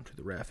crawls onto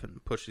the ref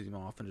and pushes him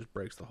off and just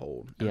breaks the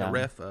hold. And the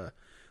ref, I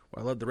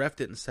love the ref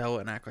didn't sell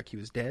it and act like he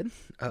was dead.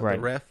 The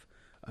ref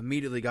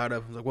immediately got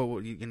up and was like,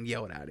 "Well, you can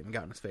yell it at him," and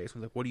got in his face. I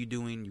was like, "What are you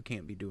doing? You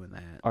can't be doing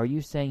that." Are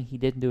you saying he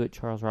didn't do what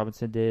Charles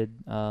Robinson did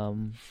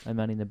at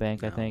Money in the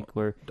Bank? No, I think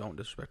where don't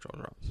disrespect Charles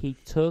Robinson. He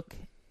took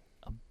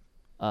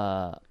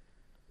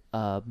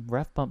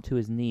ref bumped to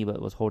his knee,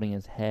 but was holding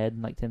his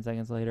head like 10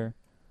 seconds later.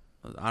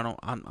 I'm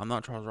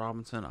not Charles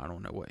Robinson. I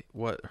don't know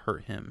what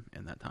hurt him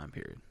in that time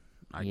period.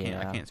 I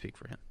can't speak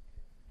for him.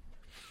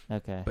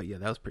 Okay. But yeah,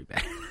 that was pretty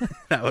bad.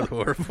 That was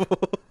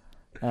horrible.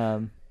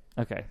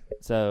 Okay.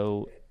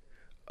 So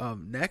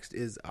next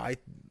is it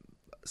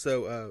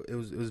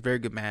was a very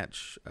good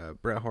match.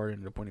 Bret Hart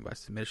ended up winning by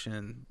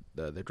submission.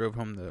 They drove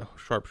home the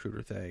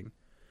sharpshooter thing.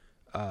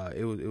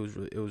 It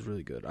was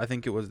really good. I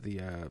think it was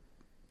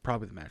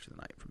probably the match of the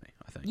night for me.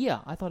 I think. Yeah,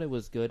 I thought it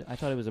was good. I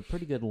thought it was a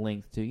pretty good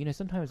length too.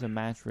 Sometimes a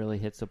match really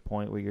hits a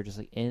point where you're just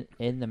like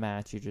in the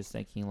match, you're just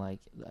thinking like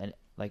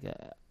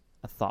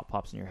a thought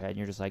pops in your head, and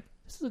you're just like,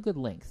 this is a good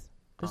length.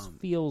 This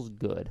feels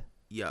good.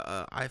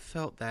 Yeah, I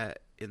felt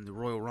that in the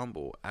Royal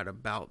Rumble at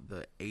about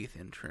the 8th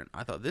entrant.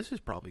 I thought this is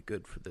probably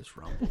good for this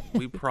Rumble.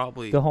 We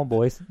probably go home,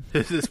 boys.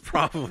 This is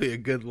probably a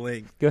good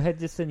length. Go ahead,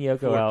 just send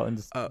Yoko out and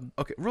just.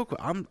 Okay, real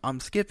quick. I'm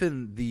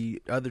skipping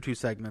the other two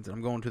segments and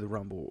I'm going to the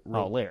Rumble.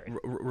 Larry,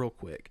 real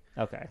quick.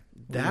 Okay,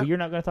 you're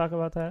not going to talk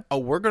about that. Oh,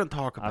 we're going to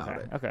talk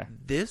about it. Okay.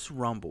 This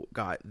Rumble,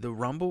 the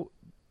Rumble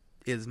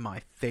is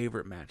my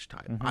favorite match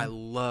type.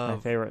 My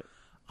favorite.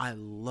 I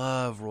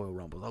love Royal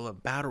Rumbles. I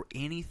love battle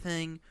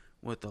anything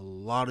with a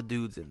lot of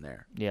dudes in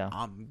there. Yeah.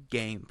 I'm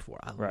game for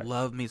it. I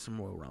love me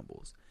some Royal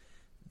Rumbles.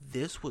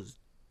 This was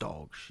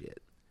dog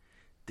shit.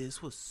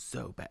 This was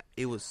so bad.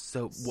 It was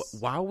so...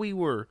 While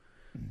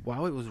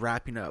it was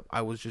wrapping up,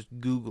 I was just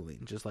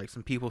Googling just like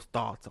some people's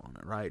thoughts on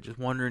it, right? Just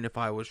wondering if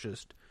I was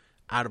just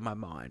out of my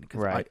mind.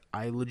 Because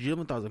I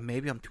legitimately thought, like,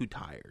 maybe I'm too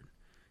tired.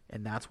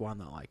 And that's why I'm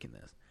not liking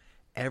this.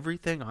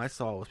 Everything I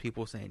saw was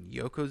people saying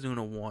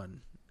Yokozuna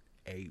won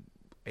a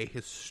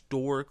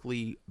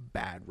historically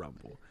bad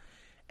Rumble.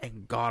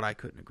 And God, I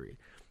couldn't agree.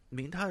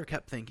 Me and Tyler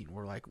kept thinking,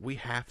 we're like, we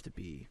have to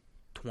be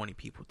 20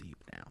 people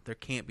deep now. There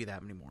can't be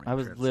that many more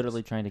entrances. I was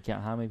literally trying to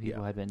count how many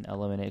people had been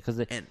eliminated.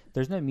 Because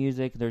there's no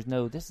music. There's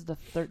no, this is the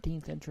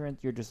 13th entrant.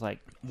 You're just like,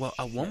 well,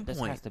 at one point, this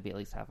has to be at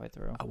least halfway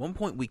through. At one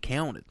point, we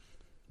counted.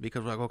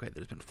 Because we're like, okay,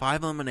 there's been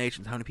 5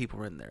 eliminations. How many people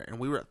were in there? And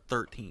we were at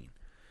 13.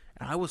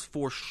 And I was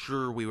for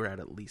sure we were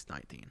at least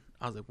 19.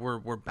 I was like,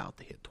 we're about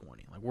to hit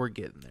 20. Like, we're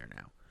getting there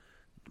now.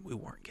 We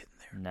weren't getting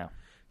there. No.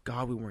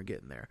 God, we weren't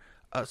getting there.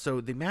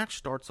 So the match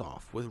starts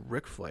off with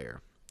Ric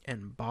Flair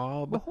and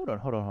Bob. Well, hold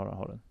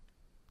on.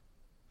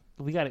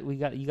 You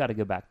got to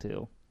go back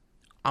to.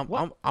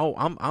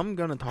 I'm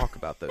gonna talk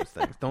about those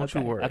things. Don't you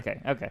worry.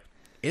 Okay.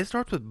 It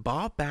starts with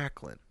Bob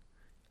Backlund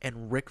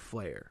and Ric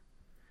Flair,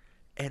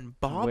 and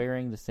Bob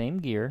wearing the same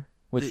gear,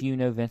 which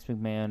Vince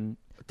McMahon.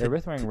 They're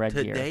both wearing red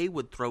gear. Today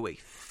would throw a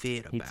fit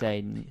about. He'd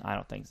say, I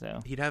don't think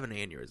so. He'd have an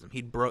aneurysm.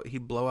 He'd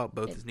blow out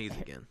both his knees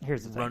again.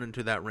 Here's the thing. Run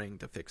into that ring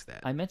to fix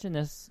that. I mentioned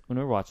this when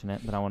we were watching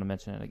it, but I want to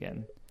mention it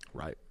again.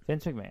 Right.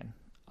 Vince McMahon,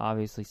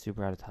 obviously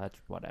super out of touch,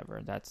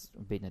 whatever. That's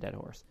beating a dead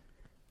horse.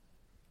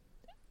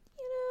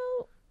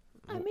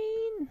 I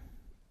mean...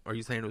 Are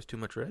you saying it was too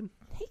much red?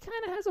 He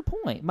kind of has a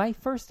point. My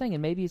first thing,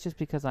 and maybe it's just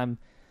because I'm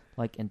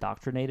like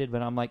indoctrinated,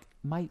 but I'm like,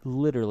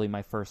 literally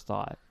my first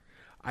thought.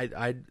 I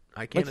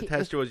can't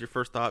attest to it as your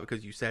first thought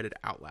because you said it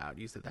out loud.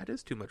 You said, that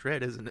is too much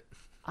red, isn't it?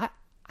 I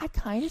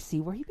kind of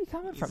see where he'd be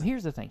coming from.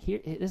 Here's the thing.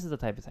 This is the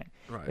type of thing.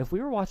 Right. If we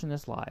were watching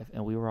this live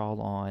and we were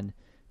all on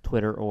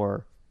Twitter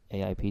or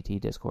AIPT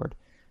Discord,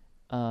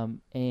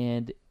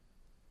 and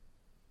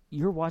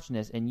you're watching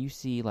this and you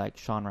see like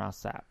Sean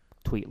Ross Sapp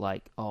tweet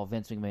like, oh,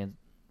 Vince McMahon,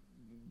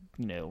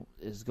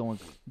 is going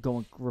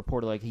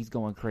reported like he's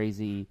going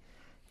crazy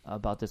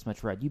about this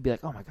much red, you'd be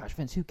like, oh my gosh,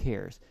 Vince, who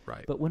cares?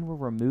 Right. But when we're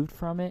removed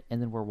from it and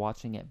then we're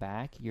watching it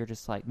back, you're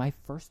just like, my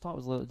first thought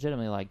was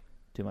legitimately like,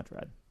 too much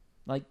red.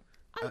 Like,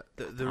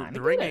 the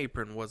ring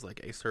apron was like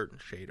a certain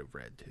shade of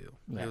red too.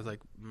 Yeah. It was like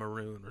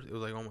maroon, or it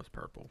was like almost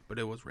purple, but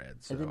it was red.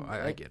 So then,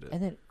 I get it.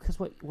 And then, because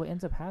what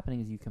ends up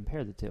happening is you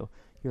compare the two.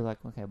 You're like,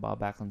 okay, Bob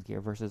Backlund's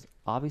gear versus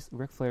obviously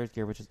Ric Flair's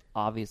gear, which is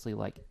obviously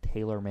like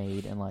tailor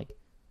made and like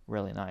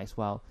really nice.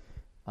 While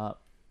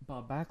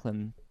Bob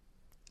Backlund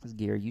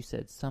gear, you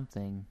said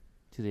something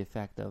to the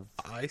effect of,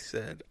 I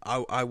said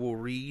I will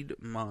read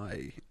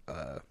my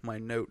my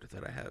note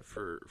that I have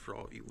for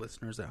all of you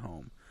listeners at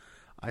home.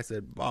 I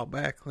said Bob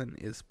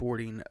Backlund is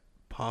sporting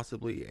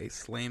possibly a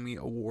Slammy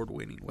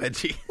award-winning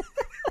wedgie.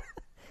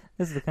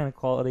 This is the kind of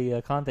quality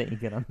content you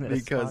get on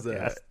this because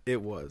podcast. It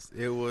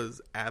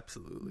was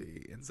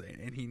absolutely insane,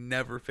 and he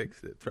never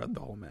fixed it throughout the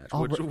whole match.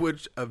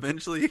 Which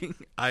eventually,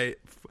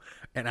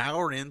 an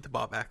hour into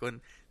Bob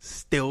Backlund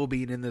still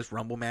being in this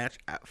Rumble match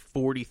at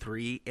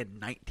 43 in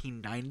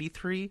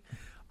 1993,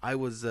 I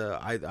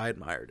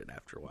admired it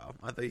after a while.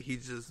 I think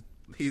he's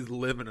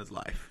living his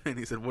life, and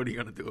he said, "What are you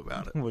going to do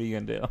about it? What are you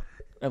going to do?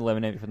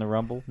 Eliminate me from the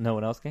Rumble? No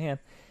one else can."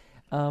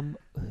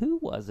 Who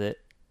was it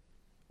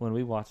when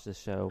we watched this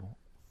show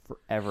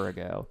forever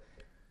ago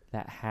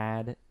that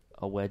had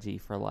a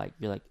wedgie for like,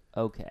 you're like,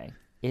 okay,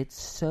 it's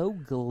so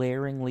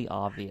glaringly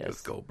obvious? It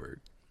was Goldberg.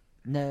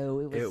 No,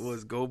 it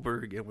was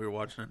Goldberg, and we were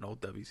watching an old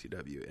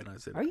WCW, and I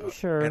said, "Are you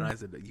sure?" And I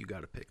said, "You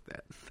got to pick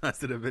that." I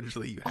said,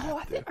 "Eventually, you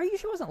have to." Are you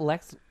sure it wasn't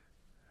Lex?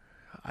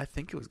 I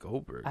think it was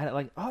Goldberg.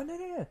 No.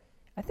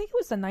 I think it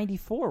was the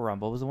 '94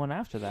 Rumble. Was the one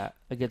after that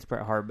against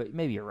Bret Hart, but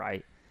maybe you're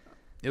right.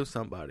 It was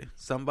somebody.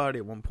 Somebody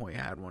at one point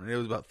had one, and it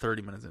was about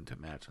 30 minutes into a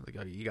match. I was like,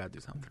 oh, you got to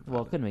do something.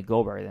 Well, it couldn't be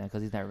Goldberg then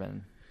because he's never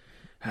been.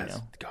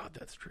 God,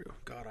 that's true.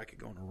 God, I could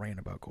go on a rant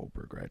about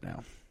Goldberg right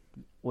now.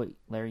 Wait,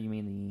 Larry, you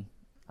mean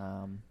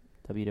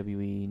the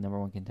WWE number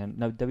one contender?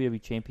 No,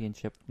 WWE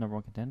Championship number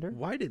one contender?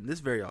 Why didn't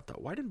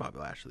why didn't Bobby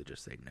Lashley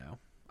just say no?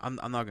 I'm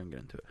not going to get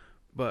into it.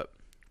 But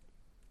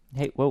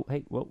Hey,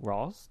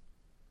 Raw's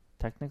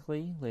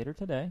technically later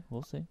today.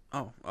 We'll see.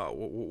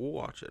 We'll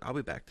watch it. I'll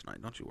be back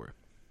tonight. Don't you worry.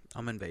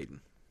 I'm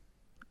invading.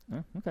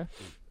 Oh, okay.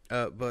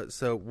 But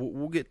so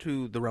we'll get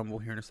to the Rumble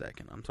here in a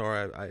second. I'm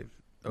sorry I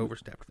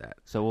overstepped that.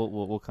 So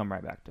we'll come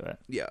right back to it.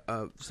 Yeah.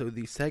 So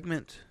the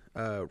segment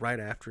right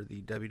after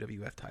the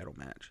WWF title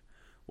match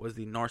was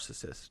the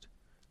narcissist.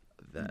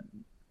 That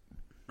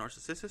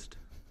narcissist?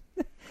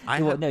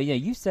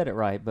 You said it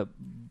right, but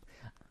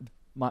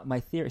my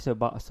theory. So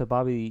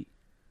Bobby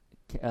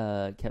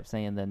kept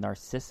saying the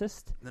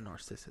narcissist. The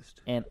narcissist.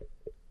 And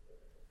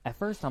at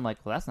first I'm like,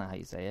 well, that's not how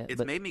you say it.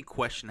 It's made me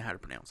question how to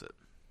pronounce it.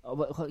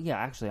 Well, yeah,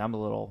 actually, I'm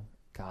a little.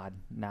 God,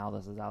 now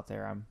this is out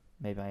there.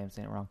 Maybe I am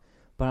saying it wrong,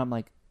 but I'm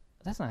like,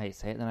 that's not how you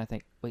say it. Then I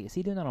think, wait, is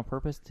he doing that on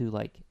purpose to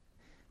like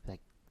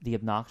the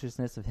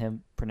obnoxiousness of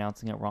him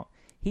pronouncing it wrong?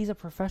 He's a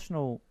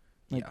professional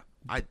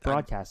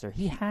broadcaster.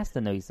 He has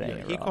to know he's saying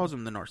it wrong. He calls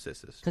him the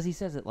narcissist because he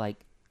says it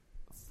like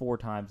 4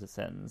 times a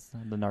sentence.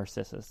 The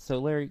narcissist. So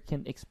Larry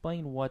can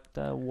explain what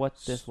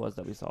this was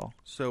that we saw.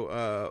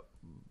 So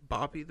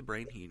Bobby the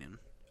Brain Heenan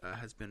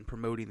has been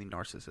promoting the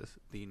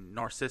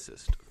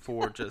narcissist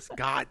for just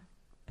God.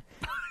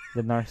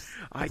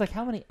 It's like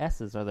how many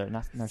S's are there?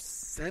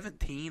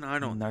 17. I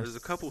don't know. There's a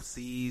couple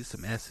C's,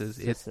 some S's.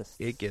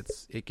 It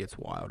gets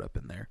wild up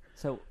in there.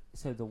 So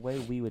the way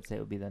we would say it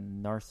would be the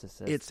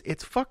narcissist.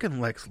 It's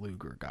fucking Lex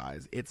Luger,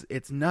 guys.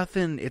 It's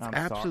nothing. It's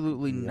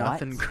absolutely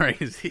nothing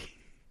crazy.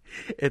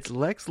 It's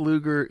Lex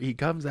Luger. He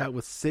comes out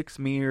with 6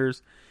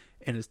 mirrors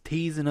and is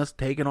teasing us,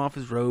 taking off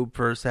his robe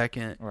for a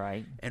second.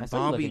 Right. And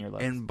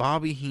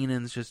Bobby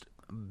Heenan's just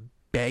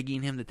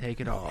begging him to take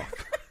it off.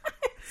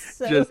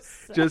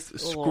 just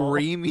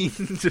screaming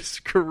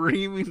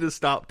to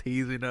stop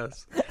teasing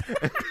us.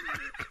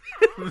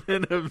 And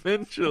then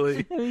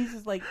eventually, he's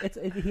just like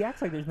he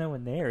acts like there's no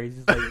one there. He's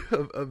just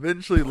like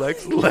eventually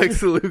Lex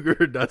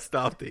Luger does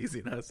stop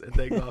teasing us and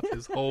takes off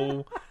his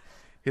whole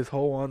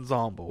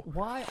ensemble.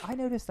 Why? I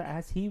noticed that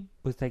as he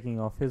was taking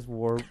off his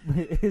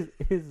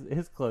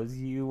his clothes,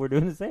 you were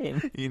doing the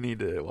same. You need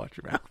to watch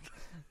your mouth.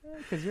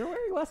 Because you're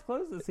wearing less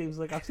clothes, it seems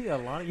like. I've seen a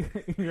lot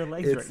of your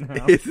legs right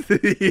now. It's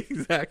the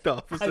exact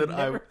opposite.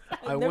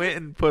 I went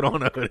and put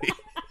on a hoodie.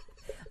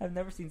 I've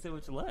never seen so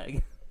much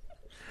leg.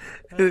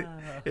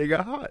 It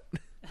got hot.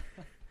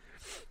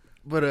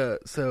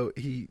 But so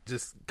he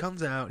just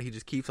comes out. He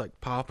just keeps like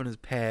popping his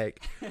pec,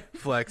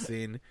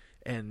 flexing,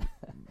 and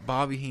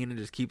Bobby Heenan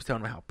just keeps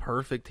telling him how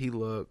perfect he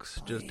looks,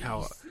 just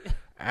how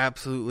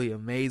absolutely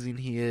amazing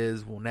he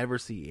is. We'll never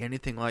see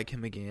anything like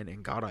him again,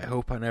 and God, I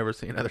hope I never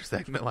see another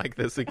segment like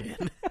this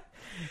again.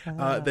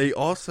 They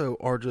also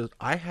are just.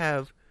 I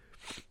have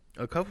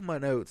a couple of my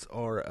notes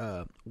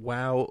are,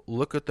 wow,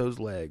 look at those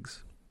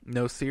legs.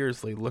 No,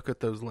 seriously, look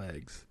at those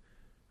legs.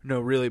 No,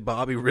 really,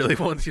 Bobby really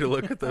wants you to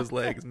look at those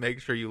legs.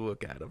 Make sure you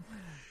look at them.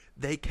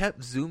 They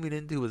kept zooming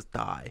into his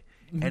thigh,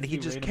 and he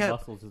just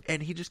kept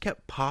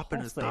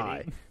popping his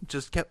thigh.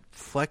 Just kept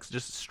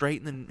just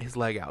straightening his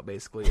leg out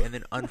basically, and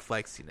then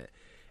unflexing it.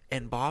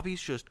 And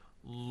Bobby's just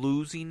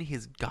losing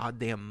his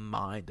goddamn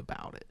mind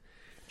about it,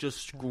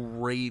 just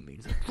screaming.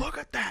 He's like, "Look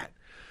at that!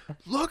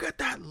 Look at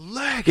that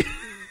leg!"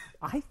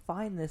 I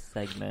find this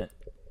segment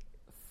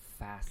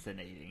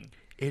fascinating.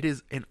 It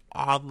is an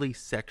oddly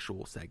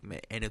sexual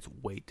segment, and it's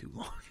way too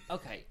long.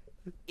 Okay,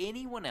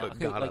 anyone else?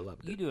 God, I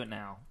loved it. You do it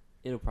now,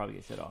 it'll probably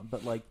get shit on.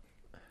 But like,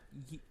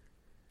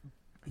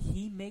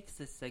 he makes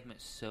this segment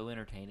so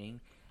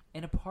entertaining,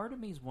 and a part of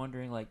me is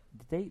wondering, like,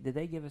 did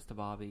they give us to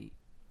Bobby?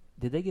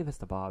 Did they give us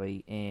to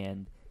Bobby?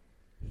 And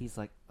he's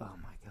like, oh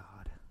my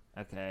God,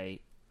 okay,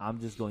 I'm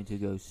just going to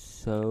go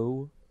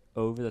so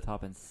over the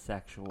top and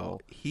sexual. Oh,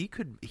 he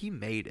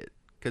made it.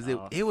 Because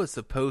it was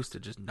supposed to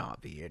just not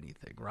be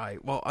anything,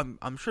 right? Well,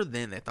 I'm sure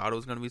then they thought it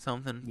was going to be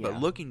something. Yeah. But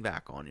looking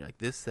back on it, like,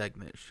 this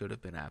segment should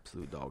have been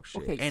absolute dog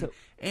shit. Okay,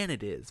 and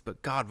it is.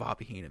 But God,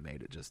 Bobby Heenan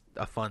made it just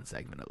a fun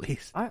segment at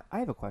least. I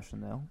have a question,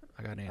 though.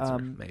 I got an answer,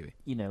 maybe.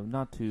 You know,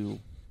 not to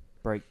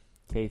break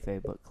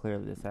kayfabe, but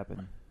clearly this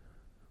happened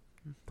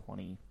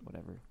 20,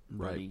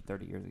 whatever,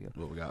 30 years ago.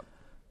 What we got?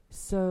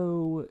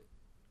 So,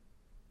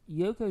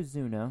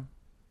 Yokozuna,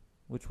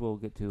 which we'll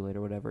get to later,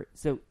 whatever.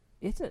 So,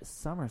 it's at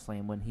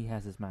SummerSlam when he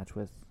has his match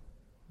with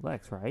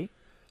Lex, right?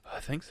 I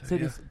think so. So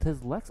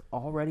does Lex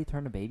already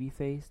turn a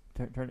babyface?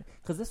 Turn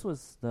because this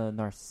was the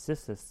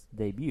Narcissus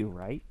debut,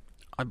 right?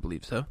 I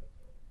believe so.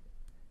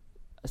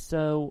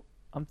 So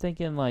I'm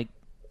thinking, like,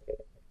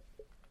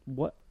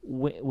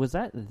 was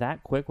that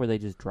quick where they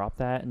just dropped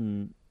that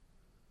and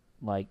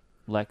like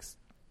Lex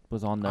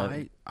was on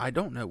the. I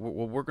don't know.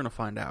 Well, we're gonna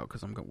find out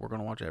because we're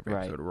gonna watch every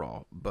episode of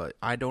Raw. But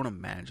I don't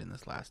imagine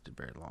this lasted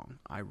very long.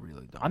 I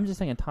really don't. I'm just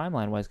saying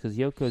timeline wise because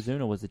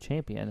Yokozuna was the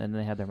champion and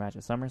they had their match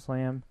at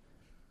SummerSlam.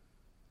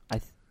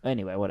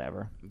 Anyway,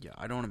 whatever. Yeah,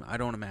 I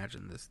don't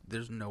imagine this.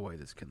 There's no way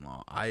this can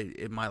long.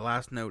 My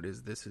last note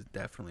is this is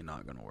definitely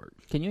not gonna work.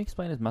 Can you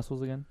explain his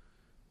muscles again?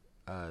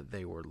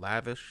 They were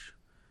lavish,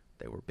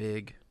 they were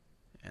big,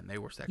 and they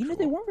were sexual. You know,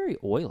 they weren't very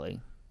oily.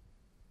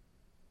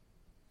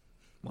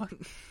 What?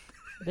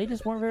 They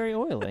just weren't very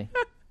oily.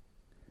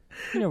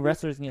 You know,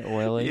 wrestlers get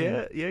oily.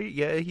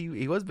 Yeah.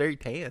 He was very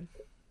tan.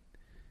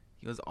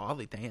 He was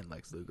oddly tan,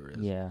 Lex Luger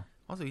is. Yeah.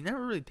 Also, he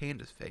never really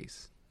tanned his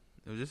face.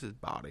 It was just his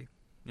body.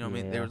 You know what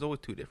I mean? There was always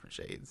two different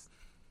shades.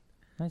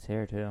 Nice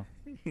hair, too.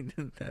 He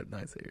didn't have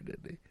nice hair, did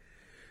he?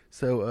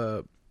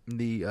 So,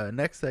 the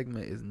next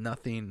segment is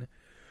nothing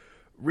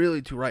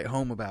really to write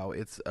home about.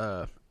 It's,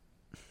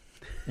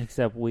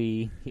 except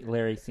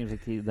Larry seems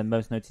like the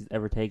most notes he's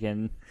ever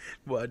taken.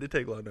 Well, I did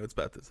take a lot of notes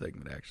about this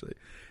segment, actually.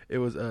 It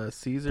was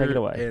Caesar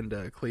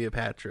and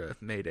Cleopatra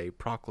made a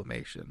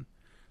proclamation.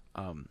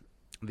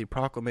 The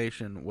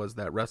proclamation was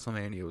that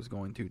WrestleMania was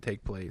going to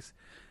take place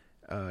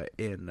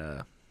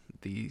in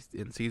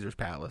Caesar's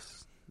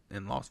Palace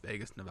in Las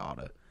Vegas,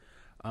 Nevada.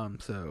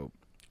 So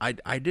I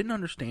didn't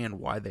understand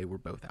why they were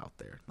both out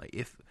there. Like,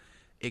 if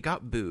it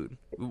got booed,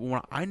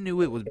 I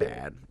knew it was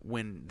bad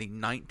when the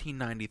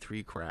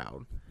 1993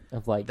 crowd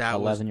of like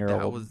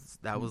 11-year-old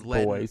that was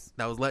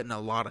letting a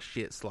lot of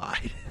shit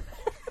slide.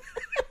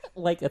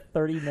 Like a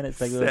 30-minute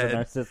segment of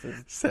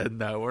Narcissus said,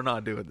 no, we're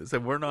not doing this,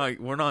 and we're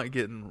not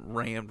getting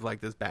rammed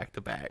like this back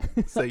to back.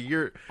 So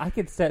I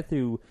could set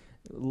through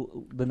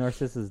the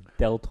Narcissus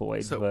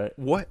deltoid. So but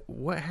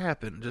what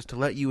happened? Just to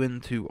let you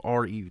into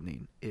our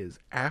evening is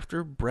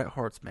after Bret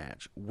Hart's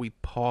match, we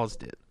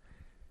paused it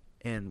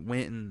and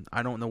went and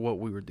I don't know what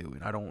we were doing.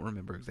 I don't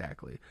remember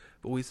exactly,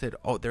 but we said,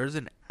 "Oh, there's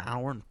an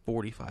hour and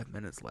 45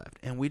 minutes left,"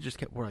 and we just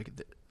we're like,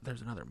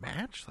 "There's another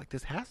match? Like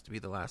this has to be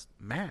the last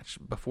match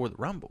before the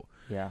Rumble."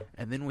 Yeah.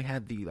 And then we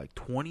had the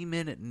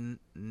 20-minute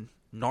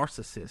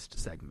narcissist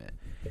segment,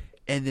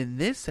 and then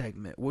this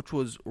segment, which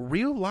was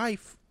real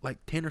life,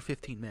 10 or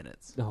 15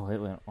 minutes. Oh, it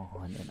went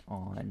on and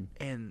on.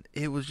 And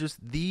it was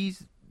just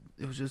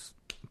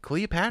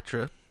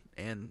Cleopatra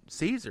and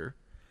Caesar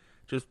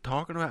just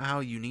talking about how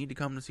you need to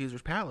come to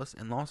Caesar's Palace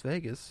in Las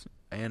Vegas,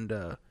 and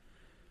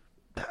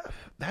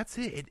that's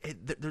it.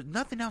 There's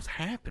nothing else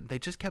happened. They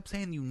just kept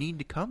saying you need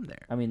to come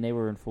there. I mean, they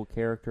were in full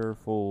character,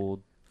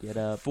 full get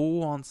up,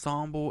 full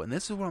ensemble, and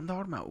this is what I'm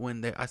talking about.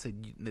 When I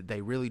said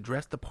they really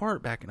dressed the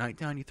part back in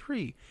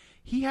 1993,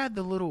 he had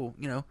the little,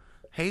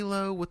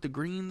 halo with the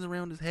greens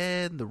around his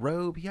head, the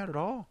robe. He had it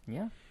all.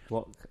 Yeah.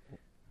 Well,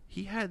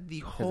 he had the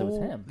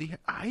whole. It was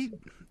him.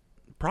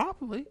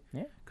 Probably.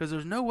 Yeah. Because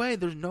there's no way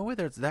there's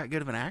that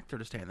good of an actor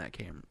to stay in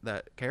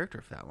that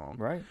character for that long.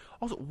 Right.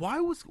 Also,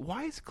 why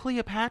is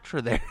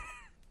Cleopatra there?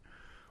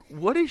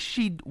 What is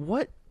she?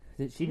 What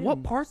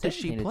part does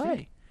she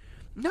play?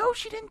 No,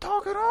 she didn't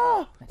talk at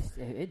all.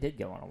 It did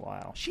go on a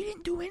while. She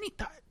didn't do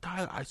anything.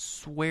 I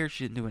swear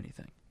she didn't do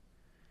anything.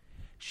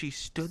 She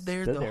stood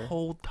there the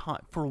whole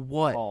time. For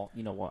what? Well,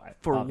 you know what?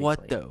 For obviously.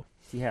 What, though?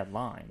 She had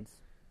lines.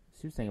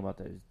 She was thinking about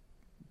those.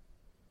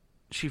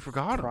 She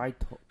forgot them.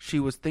 She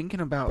was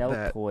thinking about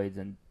deltoids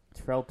and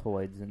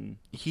deltoids and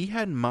he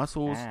had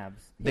muscles.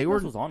 Abs. They were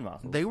on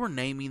muscles. They were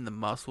naming the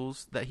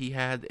muscles that he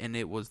had, and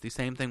it was the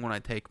same thing when I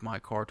take my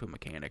car to a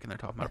mechanic and they're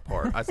talking about a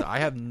part. I said, I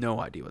have no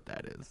idea what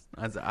that is.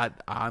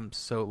 I'm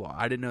so lost.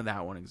 I didn't know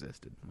that one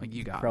existed. Like,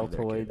 you got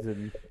deltoids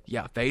and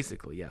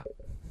basically, yeah.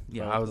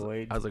 I was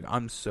like,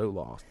 I'm so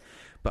lost,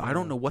 but I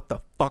don't know what the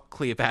fuck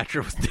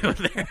Cleopatra was doing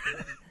there.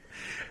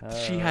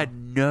 She had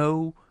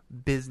no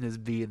business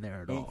being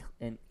there at all.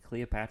 And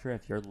Cleopatra,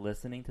 if you're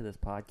listening to this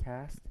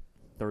podcast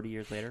 30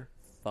 years later,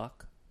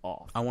 fuck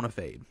off. I want to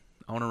fade.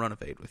 I want to run a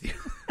fade with you.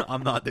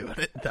 I'm not doing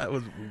it. That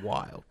was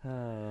wild.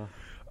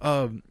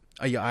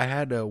 I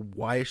had a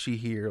why is she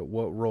here?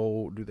 What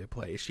role do they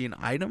play? Is she an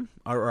item?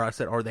 Or I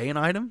said, are they an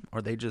item?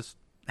 Are they just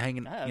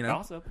hanging?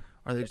 Gossip.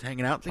 Are they just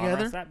hanging out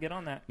together? Get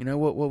on that.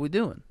 What we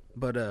doing?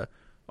 But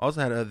also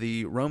had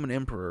the Roman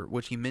Emperor,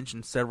 which he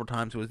mentioned several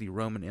times was the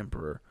Roman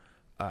Emperor.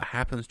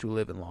 Happens to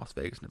live in Las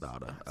Vegas,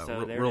 Nevada.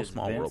 So real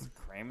small Vince world.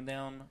 Cramming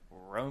down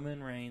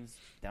Roman Reigns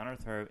down our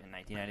throat in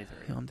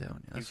 1993. I'm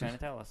telling you. He's trying to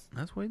tell us.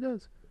 That's what he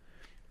does.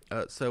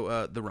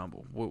 So the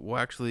Rumble.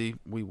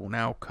 We will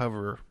now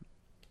cover,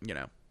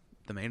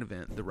 the main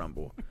event, the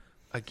Rumble.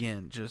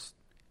 Again, just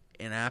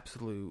an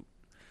absolute.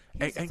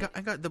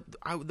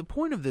 The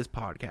point of this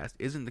podcast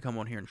isn't to come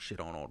on here and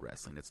shit on old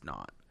wrestling. It's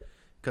not.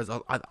 Because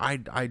I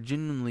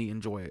genuinely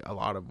enjoy a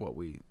lot of what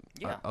we.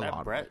 Yeah,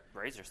 that Brett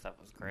Razor stuff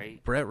was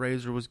great. Brett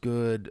Razor was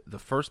good. The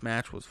first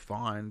match was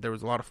fine. There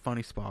was a lot of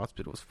funny spots,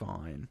 but it was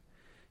fine.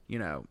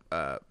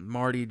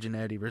 Marty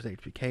Jannetty versus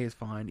HBK is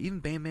fine. Even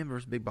Bam Bam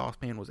versus Big Boss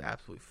Man was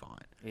absolutely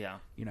fine. Yeah.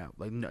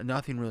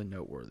 Nothing really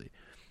noteworthy.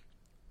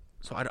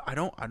 So I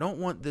don't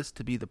want this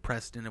to be the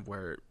precedent of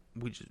where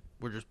we're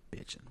just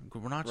bitching.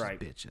 We're not just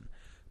bitching.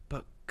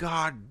 But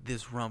God,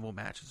 this Rumble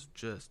match is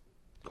just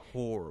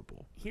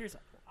horrible. Here's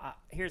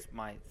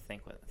my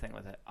thing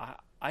with it.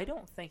 I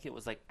don't think it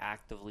was like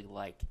actively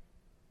like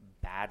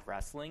bad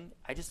wrestling.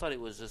 I just thought it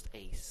was just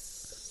a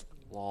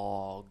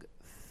slog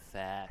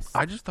fest.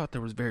 I just thought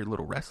there was very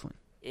little wrestling.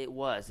 It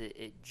was.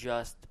 It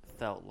just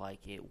felt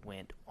like it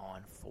went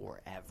on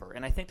forever.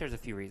 And I think there's a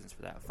few reasons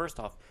for that. First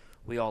off,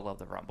 we all love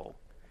the Rumble.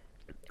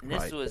 And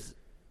this was...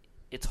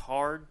 It's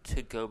hard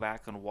to go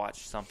back and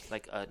watch something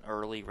like an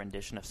early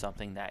rendition of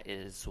something that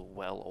is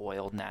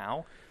well-oiled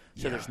now.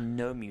 So there's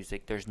no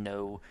music. There's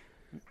no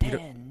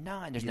 10,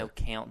 9. There's no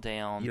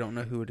countdown. You don't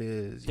know who it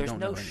is. There's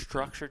no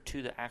structure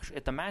to the actual...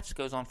 If the match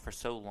goes on for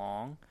so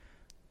long,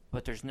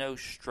 but there's no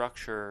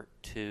structure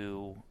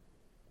to,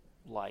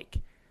 like...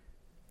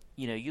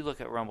 You know, you look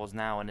at Rumbles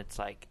now, and it's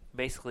like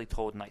basically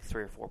told in like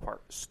 3 or 4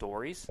 part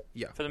stories.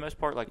 Yeah, for the most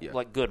part,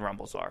 like good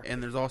Rumbles are.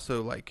 And there's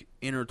also like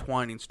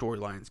intertwining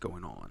storylines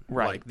going on.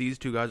 Right, like these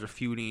two guys are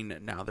feuding,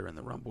 and now they're in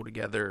the Rumble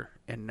together,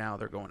 and now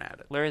they're going at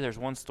it. Larry, there's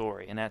one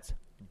story, and that's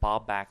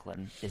Bob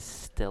Backlund is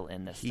still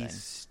in this thing.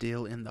 He's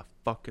still in the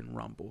fucking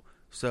Rumble.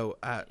 So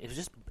it was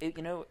just,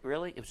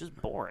 really, it was just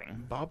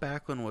boring. Bob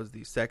Backlund was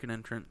the second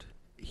entrant.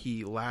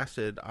 He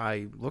lasted.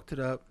 I looked it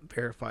up,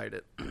 verified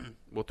it.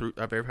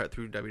 I verified it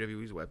through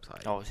WWE's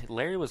website. Oh,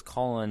 Larry was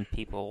calling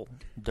people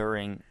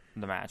during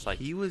the match, like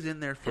he was in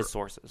there for his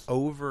sources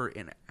over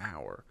an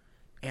hour,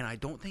 and I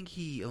don't think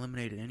he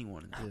eliminated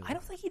anyone. I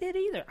don't think he did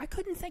either. I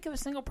couldn't think of a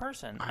single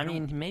person. I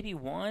mean, maybe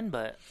one,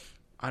 but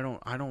I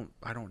don't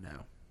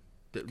know.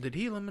 Did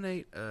he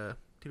eliminate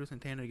Tito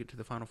Santana to get to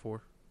the Final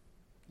Four?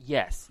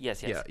 Yes. Yeah,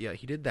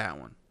 he did that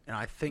one, and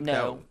I think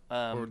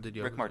or did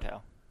Rick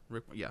Martel.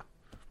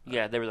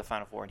 Yeah, they were the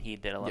Final Four, and he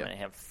did eliminate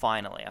him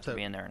finally after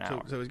being there an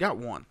hour. So he's got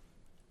one.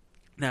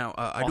 Now,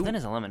 then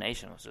his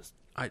elimination was just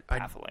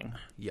baffling.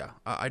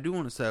 I do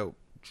want to say,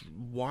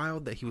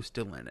 wild that he was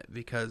still in it,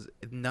 because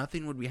if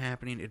nothing would be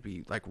happening, it'd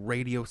be like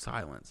radio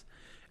silence.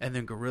 And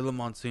then Gorilla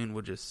Monsoon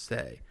would just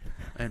say,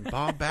 and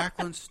Bob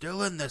Backlund's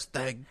still in this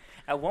thing.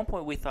 At one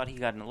point, we thought he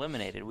got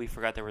eliminated. We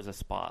forgot there was a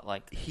spot,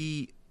 like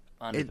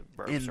under the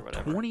ropes or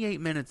whatever.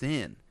 28 minutes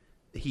in,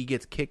 he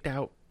gets kicked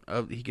out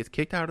of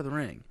the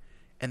ring.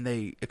 And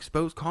they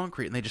expose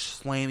concrete, and they just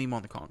slam him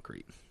on the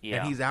concrete. Yeah.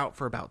 And he's out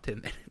for about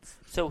 10 minutes.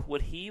 So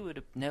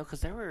no,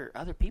 because there were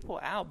other people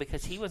out,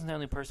 because he wasn't the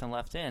only person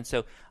left in.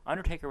 So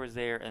Undertaker was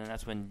there, and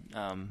that's when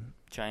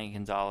Giant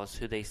Gonzalez,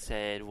 who they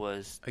said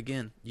was...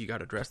 Again, you got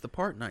to dress the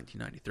part in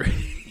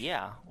 1993.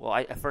 Yeah. Well,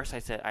 at first I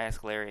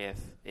asked Larry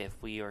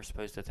if we are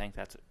supposed to think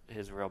that's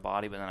his real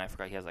body, but then I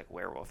forgot he has like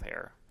werewolf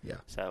hair. Yeah.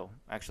 So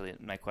actually,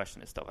 my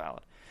question is still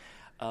valid.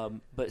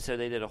 But so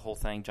they did a whole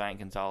thing. Giant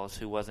Gonzalez,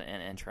 who wasn't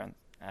an entrant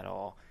at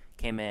all,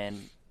 came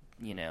in,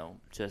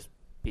 just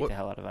beat the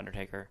hell out of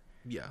Undertaker.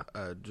 Yeah,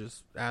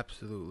 just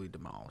absolutely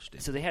demolished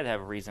him. So they had to have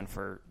a reason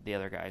for the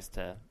other guys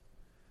to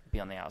be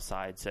on the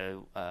outside,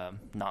 so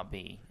not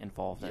be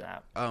involved in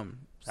that.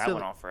 That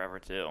went on forever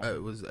too.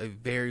 It was a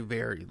very,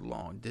 very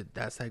long.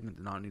 That segment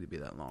did not need to be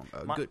that long.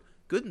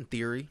 Good in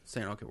theory,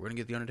 saying okay, we're gonna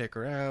get the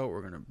Undertaker out,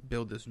 we're gonna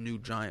build this new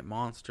giant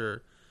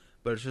monster.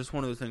 But it's just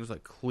one of those things,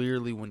 like,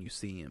 clearly when you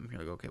see him, you're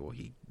like, okay, well,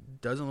 he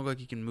doesn't look like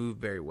he can move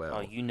very well.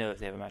 Oh, if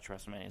they have a match at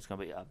WrestleMania, it's going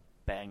to be a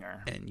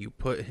banger. And you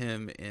put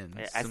him in...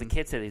 As the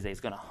kids say these days, it's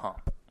going to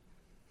hump.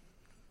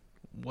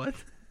 What?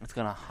 It's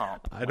going to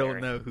hump. I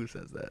don't know who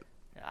says that.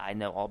 I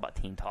know all about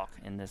Teen Talk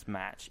in this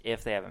match.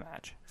 If they have a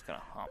match, it's going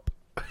to hump.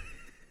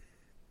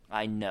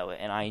 I know it,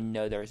 and I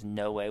know there's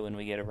no way when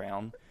we get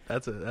around...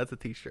 That's a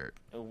T-shirt.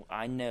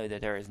 I know that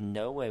there is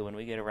no way when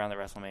we get around the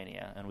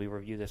WrestleMania and we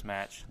review this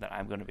match that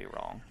I'm going to be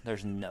wrong.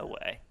 There's no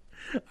way.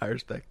 I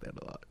respect that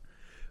a lot.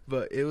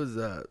 But it was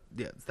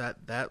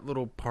that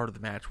little part of the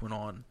match went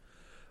on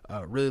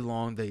really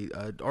long. They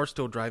are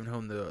still driving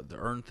home the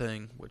urn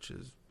thing, which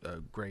is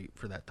great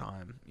for that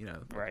time.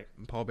 Right.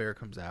 Paul Bearer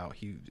comes out.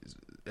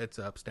 It's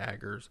up,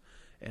 staggers.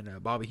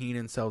 And Bobby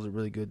Heenan sells it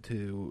really good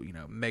to,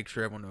 make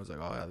sure everyone knows, like,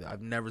 oh,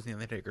 I've never seen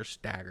the Undertaker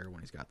stagger when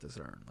he's got this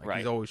urn. Like,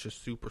 He's always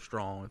just super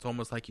strong. It's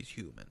almost like he's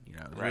human,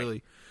 It's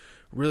really,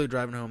 really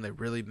driving home. They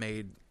really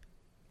made,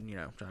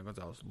 John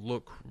Gonzalez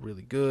look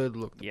really good,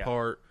 look the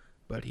part,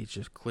 but he's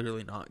just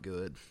clearly not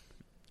good,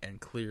 and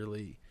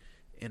clearly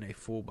in a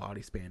full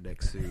body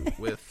spandex suit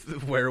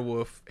with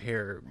werewolf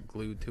hair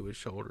glued to his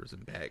shoulders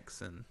and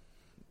backs and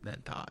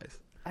then ties.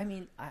 I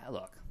mean,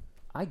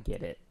 I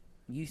get it.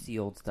 You see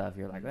old stuff,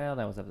 you're like, well,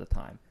 that was of the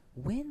time.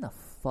 When the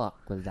fuck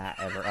was that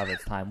ever of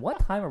its time? What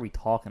time are we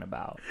talking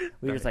about?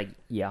 We were just like,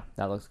 yeah,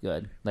 that looks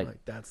good.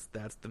 Like that's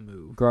the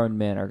move. Grown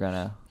men are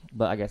gonna,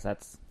 but I guess I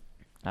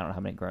don't know how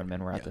many grown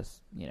men were at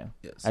this.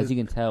 As you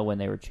can tell when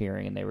they were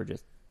cheering and they were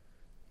just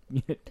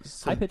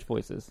high pitched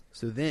voices.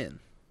 So then,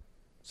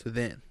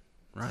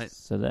 right?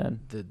 So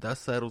then the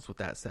dust settles with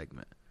that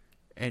segment,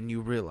 and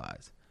you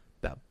realize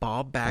that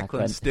Bob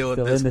Backlund's still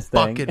in this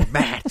fucking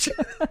match.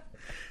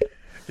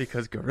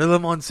 Because Gorilla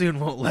Monsoon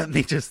won't let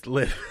me just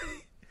live.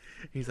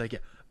 He's like, yeah,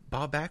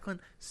 Bob Backlund,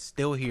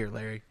 still here,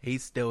 Larry.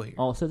 He's still here.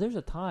 Oh, so there's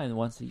a time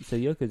so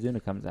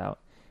Yokozuna comes out,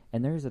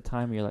 and there's a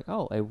time where you're like,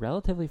 oh, a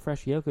relatively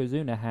fresh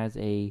Yokozuna has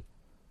a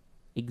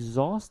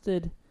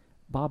exhausted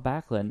Bob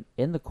Backlund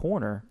in the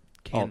corner.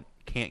 Can't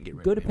get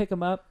rid Go of to him. pick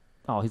him up.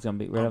 Oh, he's gonna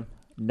be rid of him.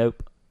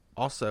 Nope.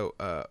 Also,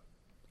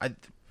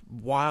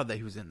 wild that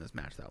he was in this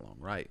match that long,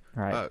 right?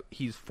 Right.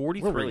 He's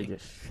 43. We're really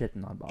just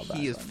shitting on Bob Backlund.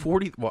 He is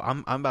 40. Well,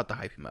 I'm about to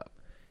hype him up.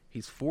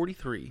 He's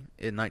 43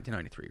 in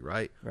 1993,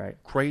 right? Right.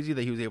 Crazy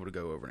that he was able to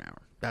go over an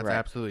hour. That's Right.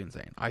 absolutely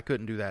insane. I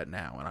couldn't do that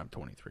now, and I'm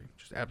 23.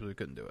 Just absolutely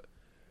couldn't do it.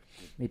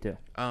 Me too.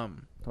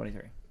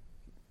 23.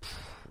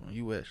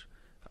 You wish.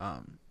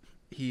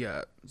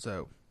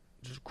 So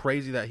just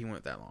crazy that he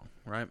went that long,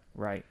 right?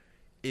 Right.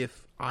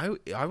 If I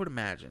would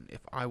imagine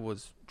if I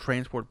was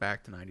transported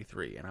back to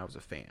 93 and I was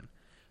a fan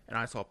and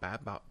I saw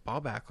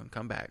Bob Backlund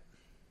come back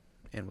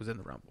and was in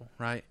the Rumble,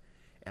 right?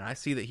 And I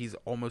see that he's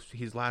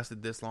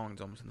lasted this long,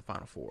 he's almost in the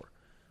Final Four.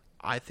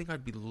 I think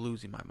I'd be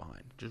losing my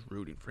mind just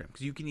rooting for him,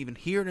 because you can even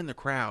hear it in the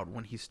crowd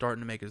when he's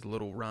starting to make his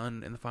little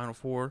run in the Final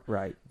Four.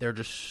 Right. They're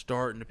just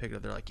starting to pick it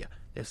up. They're like, yeah,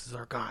 this is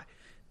our guy.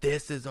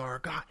 This is our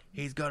guy.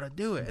 He's gonna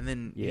do it. And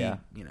then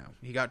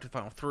he got to the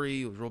Final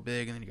Three. It was real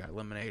big, and then he got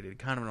eliminated,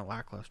 kind of in a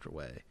lackluster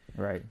way.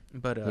 Right.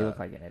 But he looked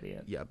like an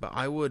idiot. Yeah, but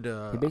I would.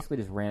 He basically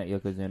just ran at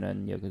Yokozuna,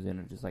 and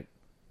Yokozuna just like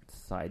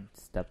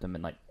sidestepped him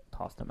and like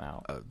tossed him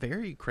out.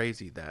 Very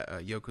crazy that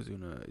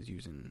Yokozuna is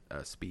using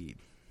speed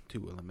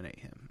to eliminate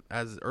him,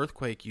 as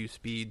Earthquake used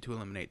speed to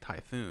eliminate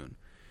Typhoon.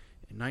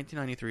 In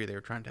 1993, they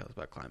were trying to tell us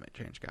about climate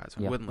change, guys.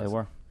 We wouldn't listen. They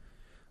were.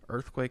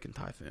 Earthquake and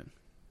Typhoon.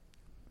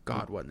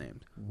 God, what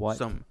names? What?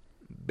 Some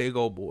big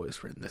old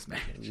boys were in this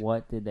match.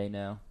 What did they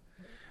know?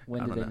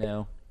 When did they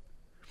know?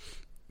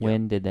 Yeah.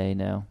 When did they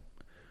know?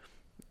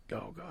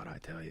 Oh, God, I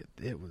tell you,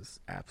 it was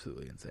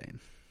absolutely insane.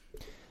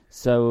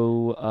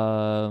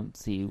 So, let's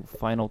see.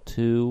 Final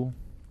two.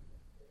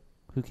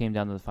 Who came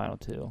down to the final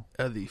two?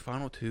 The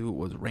final two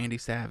was Randy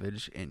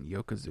Savage and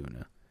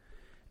Yokozuna.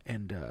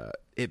 And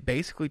it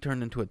basically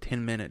turned into a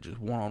 10-minute just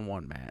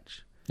one-on-one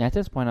match. And at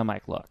this point, I'm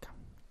like, look,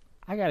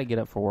 I got to get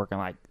up for work in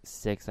like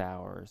 6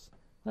 hours.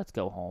 Let's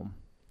go home.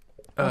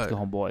 Let's go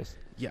home, boys.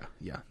 Yeah.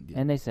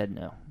 And they said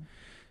no.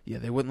 Yeah,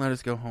 they wouldn't let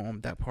us go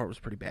home. That part was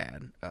pretty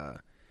bad.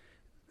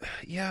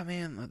 Yeah,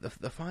 man,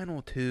 the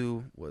final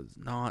two was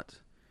not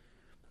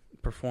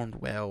performed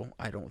well,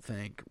 I don't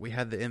think. We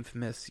had the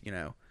infamous,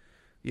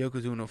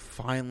 Yokozuna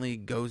finally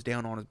goes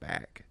down on his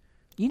back.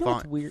 You know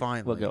what's weird?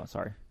 Finally. Well, go.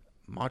 Sorry.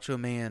 Macho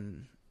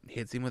Man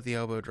hits him with the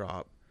elbow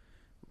drop,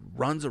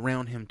 runs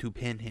around him to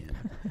pin him,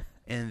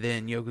 and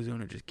then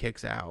Yokozuna just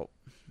kicks out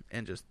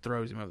and just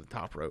throws him over the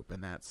top rope,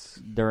 and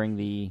that's during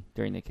the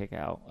kick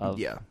out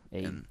of a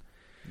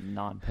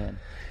non-pin.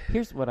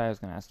 Here's what I was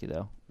going to ask you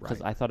though,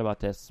 because I thought about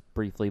this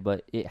briefly,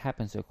 but it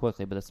happened so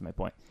quickly. But this is my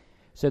point.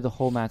 So the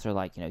whole match are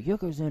like,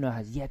 Yokozuna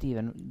has yet to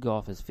even go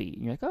off his feet.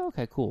 And you're like, oh,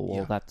 okay, cool.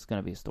 Well, that's going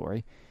to be a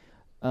story.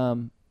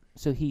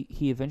 So he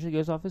eventually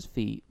goes off his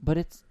feet, but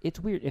it's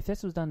weird. If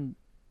this was done,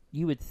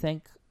 you would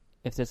think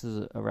if this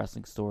is a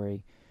wrestling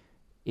story,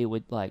 it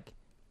would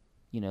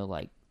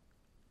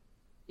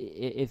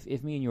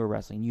if me and you were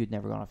wrestling, you'd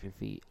never gone off your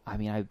feet. I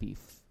mean, I'd be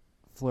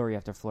flurry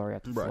after flurry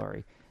after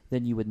flurry.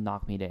 Then you would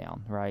knock me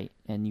down, right?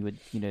 And you would,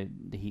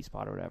 the heat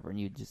spot or whatever, and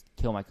you'd just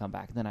kill my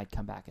comeback. And then I'd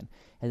come back, and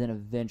then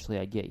eventually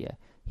I'd get you.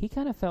 He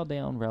kind of fell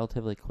down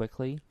relatively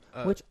quickly,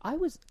 which I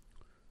was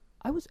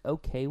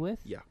okay with.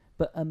 Yeah.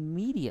 But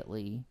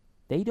immediately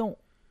they don't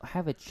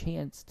have a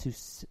chance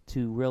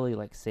to really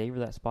like savor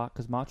that spot,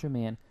 because Macho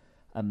Man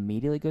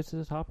immediately goes to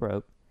the top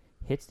rope,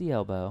 hits the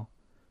elbow,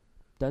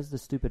 does the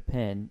stupid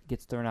pin,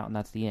 gets thrown out, and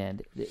that's the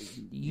end.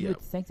 You would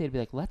think they'd be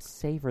like, let's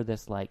savor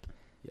this, like.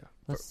 Yeah.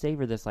 Let's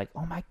savor this, like,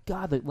 oh my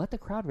God, let the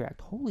crowd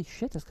react. Holy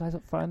shit, this guy's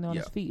finally on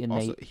his feet. And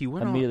also, he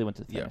immediately went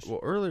to the finish. Yeah,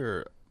 well,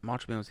 earlier,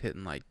 Macho Man was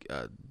hitting, like,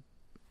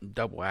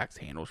 double axe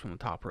handles from the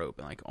top rope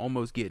and, like,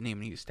 almost getting him,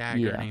 and he was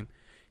staggering him.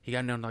 He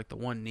got down to, like, the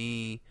one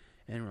knee,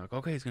 and we're like,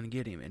 okay, he's going to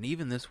get him. And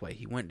even this way,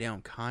 he went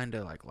down kind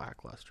of, like,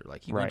 lackluster.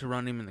 Like, he went to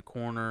run him in the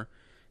corner,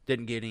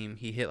 didn't get him.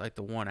 He hit, like,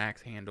 the one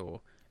axe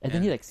handle. And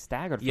then he, like,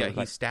 staggered for,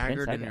 he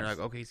staggered, and you're like,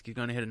 okay, he's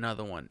going to hit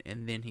another one.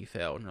 And then he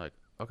fell, and you're like,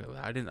 okay,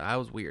 well, I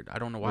was weird. I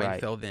don't know why he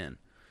fell then.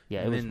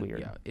 Yeah, it was weird.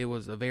 Yeah, it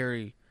was a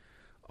very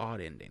odd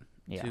ending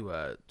to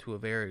a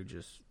very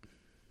just.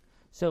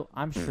 So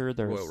I'm sure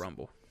there's Royal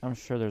Rumble. I'm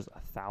sure there's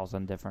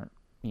 1,000 different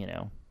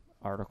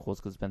articles,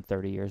 because it's been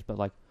 30 years. But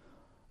like,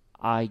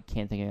 I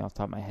can't think of it off the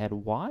top of my head.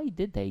 Why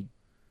did they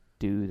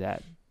do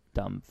that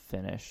dumb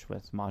finish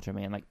with Macho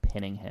Man, like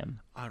pinning him?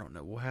 I don't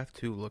know. We'll have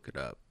to look it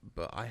up,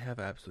 but I have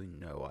absolutely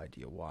no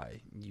idea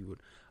why you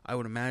would. I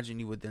would imagine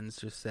you would then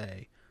just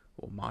say,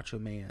 "Well, Macho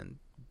Man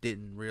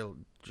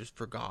just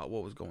forgot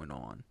what was going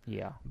on."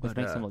 Yeah, which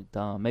makes him look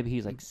dumb. Maybe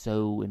he's like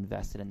so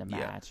invested in the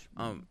match.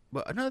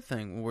 But another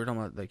thing, when we're talking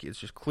about, like, it's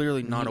just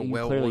clearly not a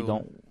well-oiled. Clearly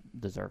don't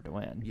deserve to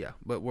win. Yeah,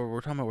 but we're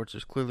talking about where it's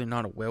just clearly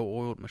not a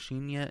well-oiled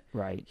machine yet.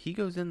 Right. He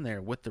goes in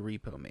there with the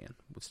Repo Man,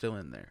 still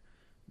in there.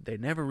 They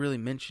never really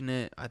mention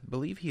it. I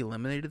believe he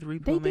eliminated the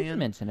Repo They Man. didn't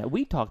mention it.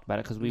 We talked about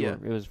it because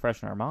it was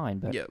fresh in our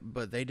mind. But yeah,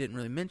 but they didn't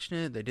really mention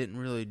it. They didn't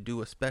really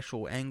do a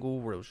special angle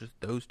where it was just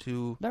those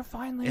two. They're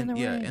finally in the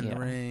ring. In the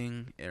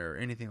ring or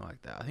anything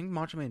like that. I think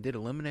Macho Man did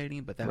eliminate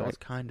him, but that was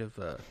kind of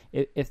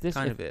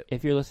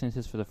if you're listening to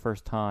this for the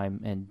first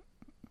time and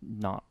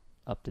not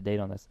up to date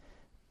on this,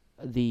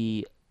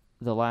 the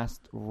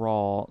last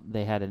Raw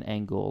they had an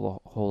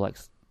angle, a whole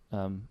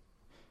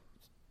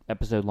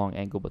episode long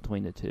angle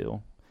between the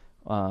two.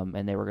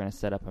 And they were going to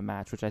set up a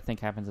match, which I think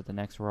happens at the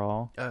next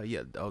Raw.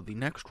 The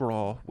next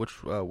Raw,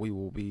 which we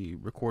will be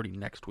recording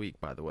next week,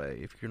 by the way.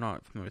 If you're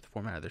not familiar with the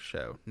format of this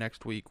show,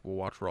 next week we'll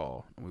watch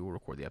Raw, and we will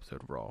record the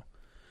episode of Raw.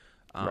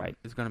 Right.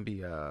 It's going to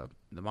be the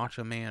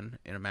Macho Man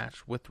in a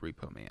match with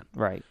Repo Man.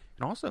 Right.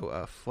 And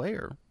also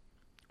Flair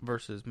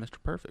versus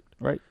Mr. Perfect.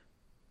 Right.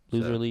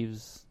 Loser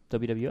leaves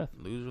WWF.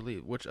 Loser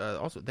leaves, which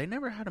also, they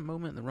never had a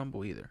moment in the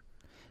Rumble either.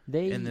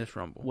 In this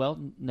Rumble. Well,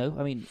 no,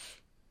 I mean...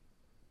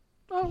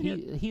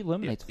 he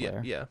eliminates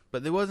Flair. Yeah,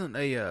 but there wasn't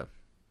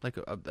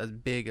as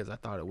big as I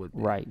thought it would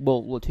be. Right.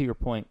 Well, to your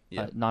point,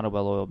 not a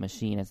well-oiled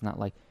machine. It's not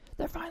like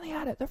they're finally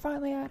at it.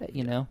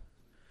 You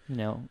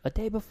know, a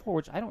day before,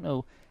 which I don't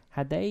know.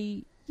 Had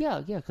they?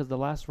 Yeah, because the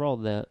last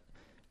Raw, it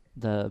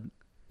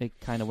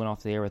kind of went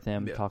off the air with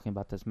him talking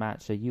about this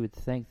match. So you would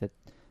think that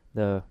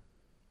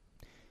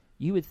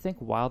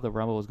while the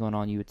Rumble was going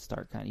on, you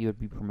would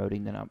be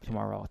promoting them up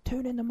tomorrow.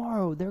 Tune in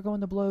tomorrow. They're going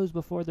to blows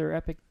before their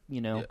epic,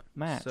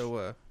 match.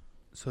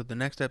 So the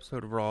next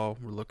episode of Raw,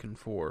 we're looking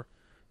for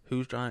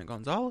who's Giant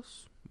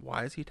Gonzalez?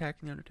 Why is he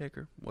attacking The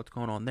Undertaker? What's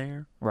going on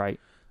there? Right.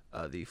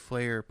 The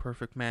Flair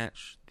Perfect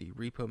match, the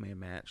Repo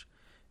Man match,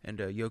 and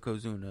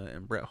Yokozuna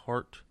and Bret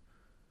Hart.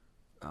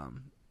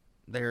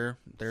 Their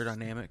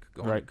dynamic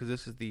going, right? Because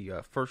this is the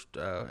first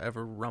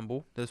ever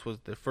Rumble. This was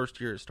the first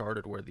year it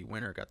started where the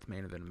winner got the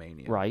main event of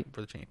Mania, right,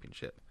 for the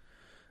championship.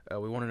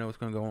 We want to know what's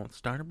going to go on with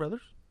Steiner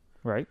Brothers.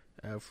 Right.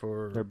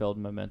 For they're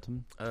building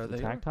momentum. The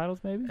tag titles,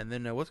 maybe. And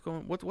then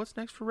what's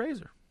next for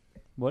Razor?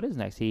 What is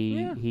next?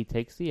 He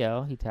takes the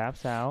L. He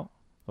taps out,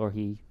 or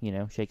he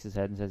shakes his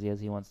head and says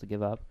he wants to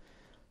give up.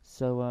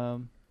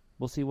 So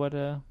we'll see what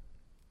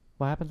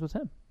happens with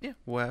him. Yeah,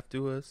 we'll have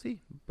to see.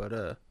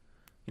 But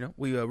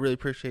we really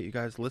appreciate you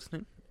guys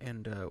listening,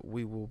 and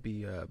we will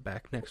be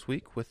back next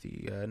week with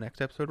the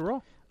next episode of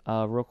Raw.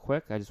 Real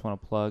quick, I just want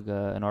to plug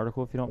an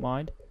article, if you don't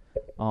mind,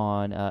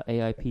 on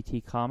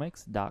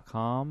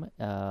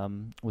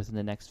AIPTcomics.com within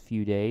the next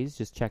few days.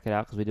 Just check it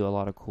out because we do a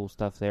lot of cool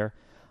stuff there.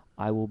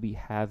 I will be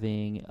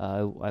having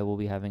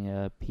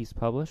a piece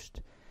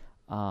published,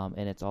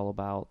 and it's all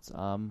about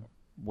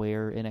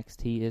where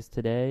NXT is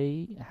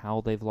today, how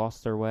they've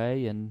lost their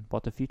way, and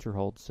what the future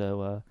holds.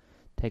 So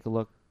take a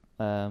look.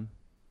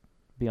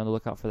 Be on the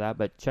lookout for that.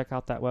 But check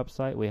out that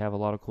website. We have a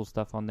lot of cool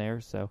stuff on there.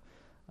 So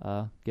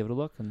give it a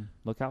look and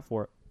look out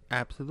for it.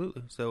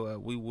 Absolutely. So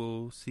we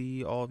will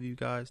see all of you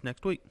guys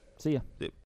next week. See ya.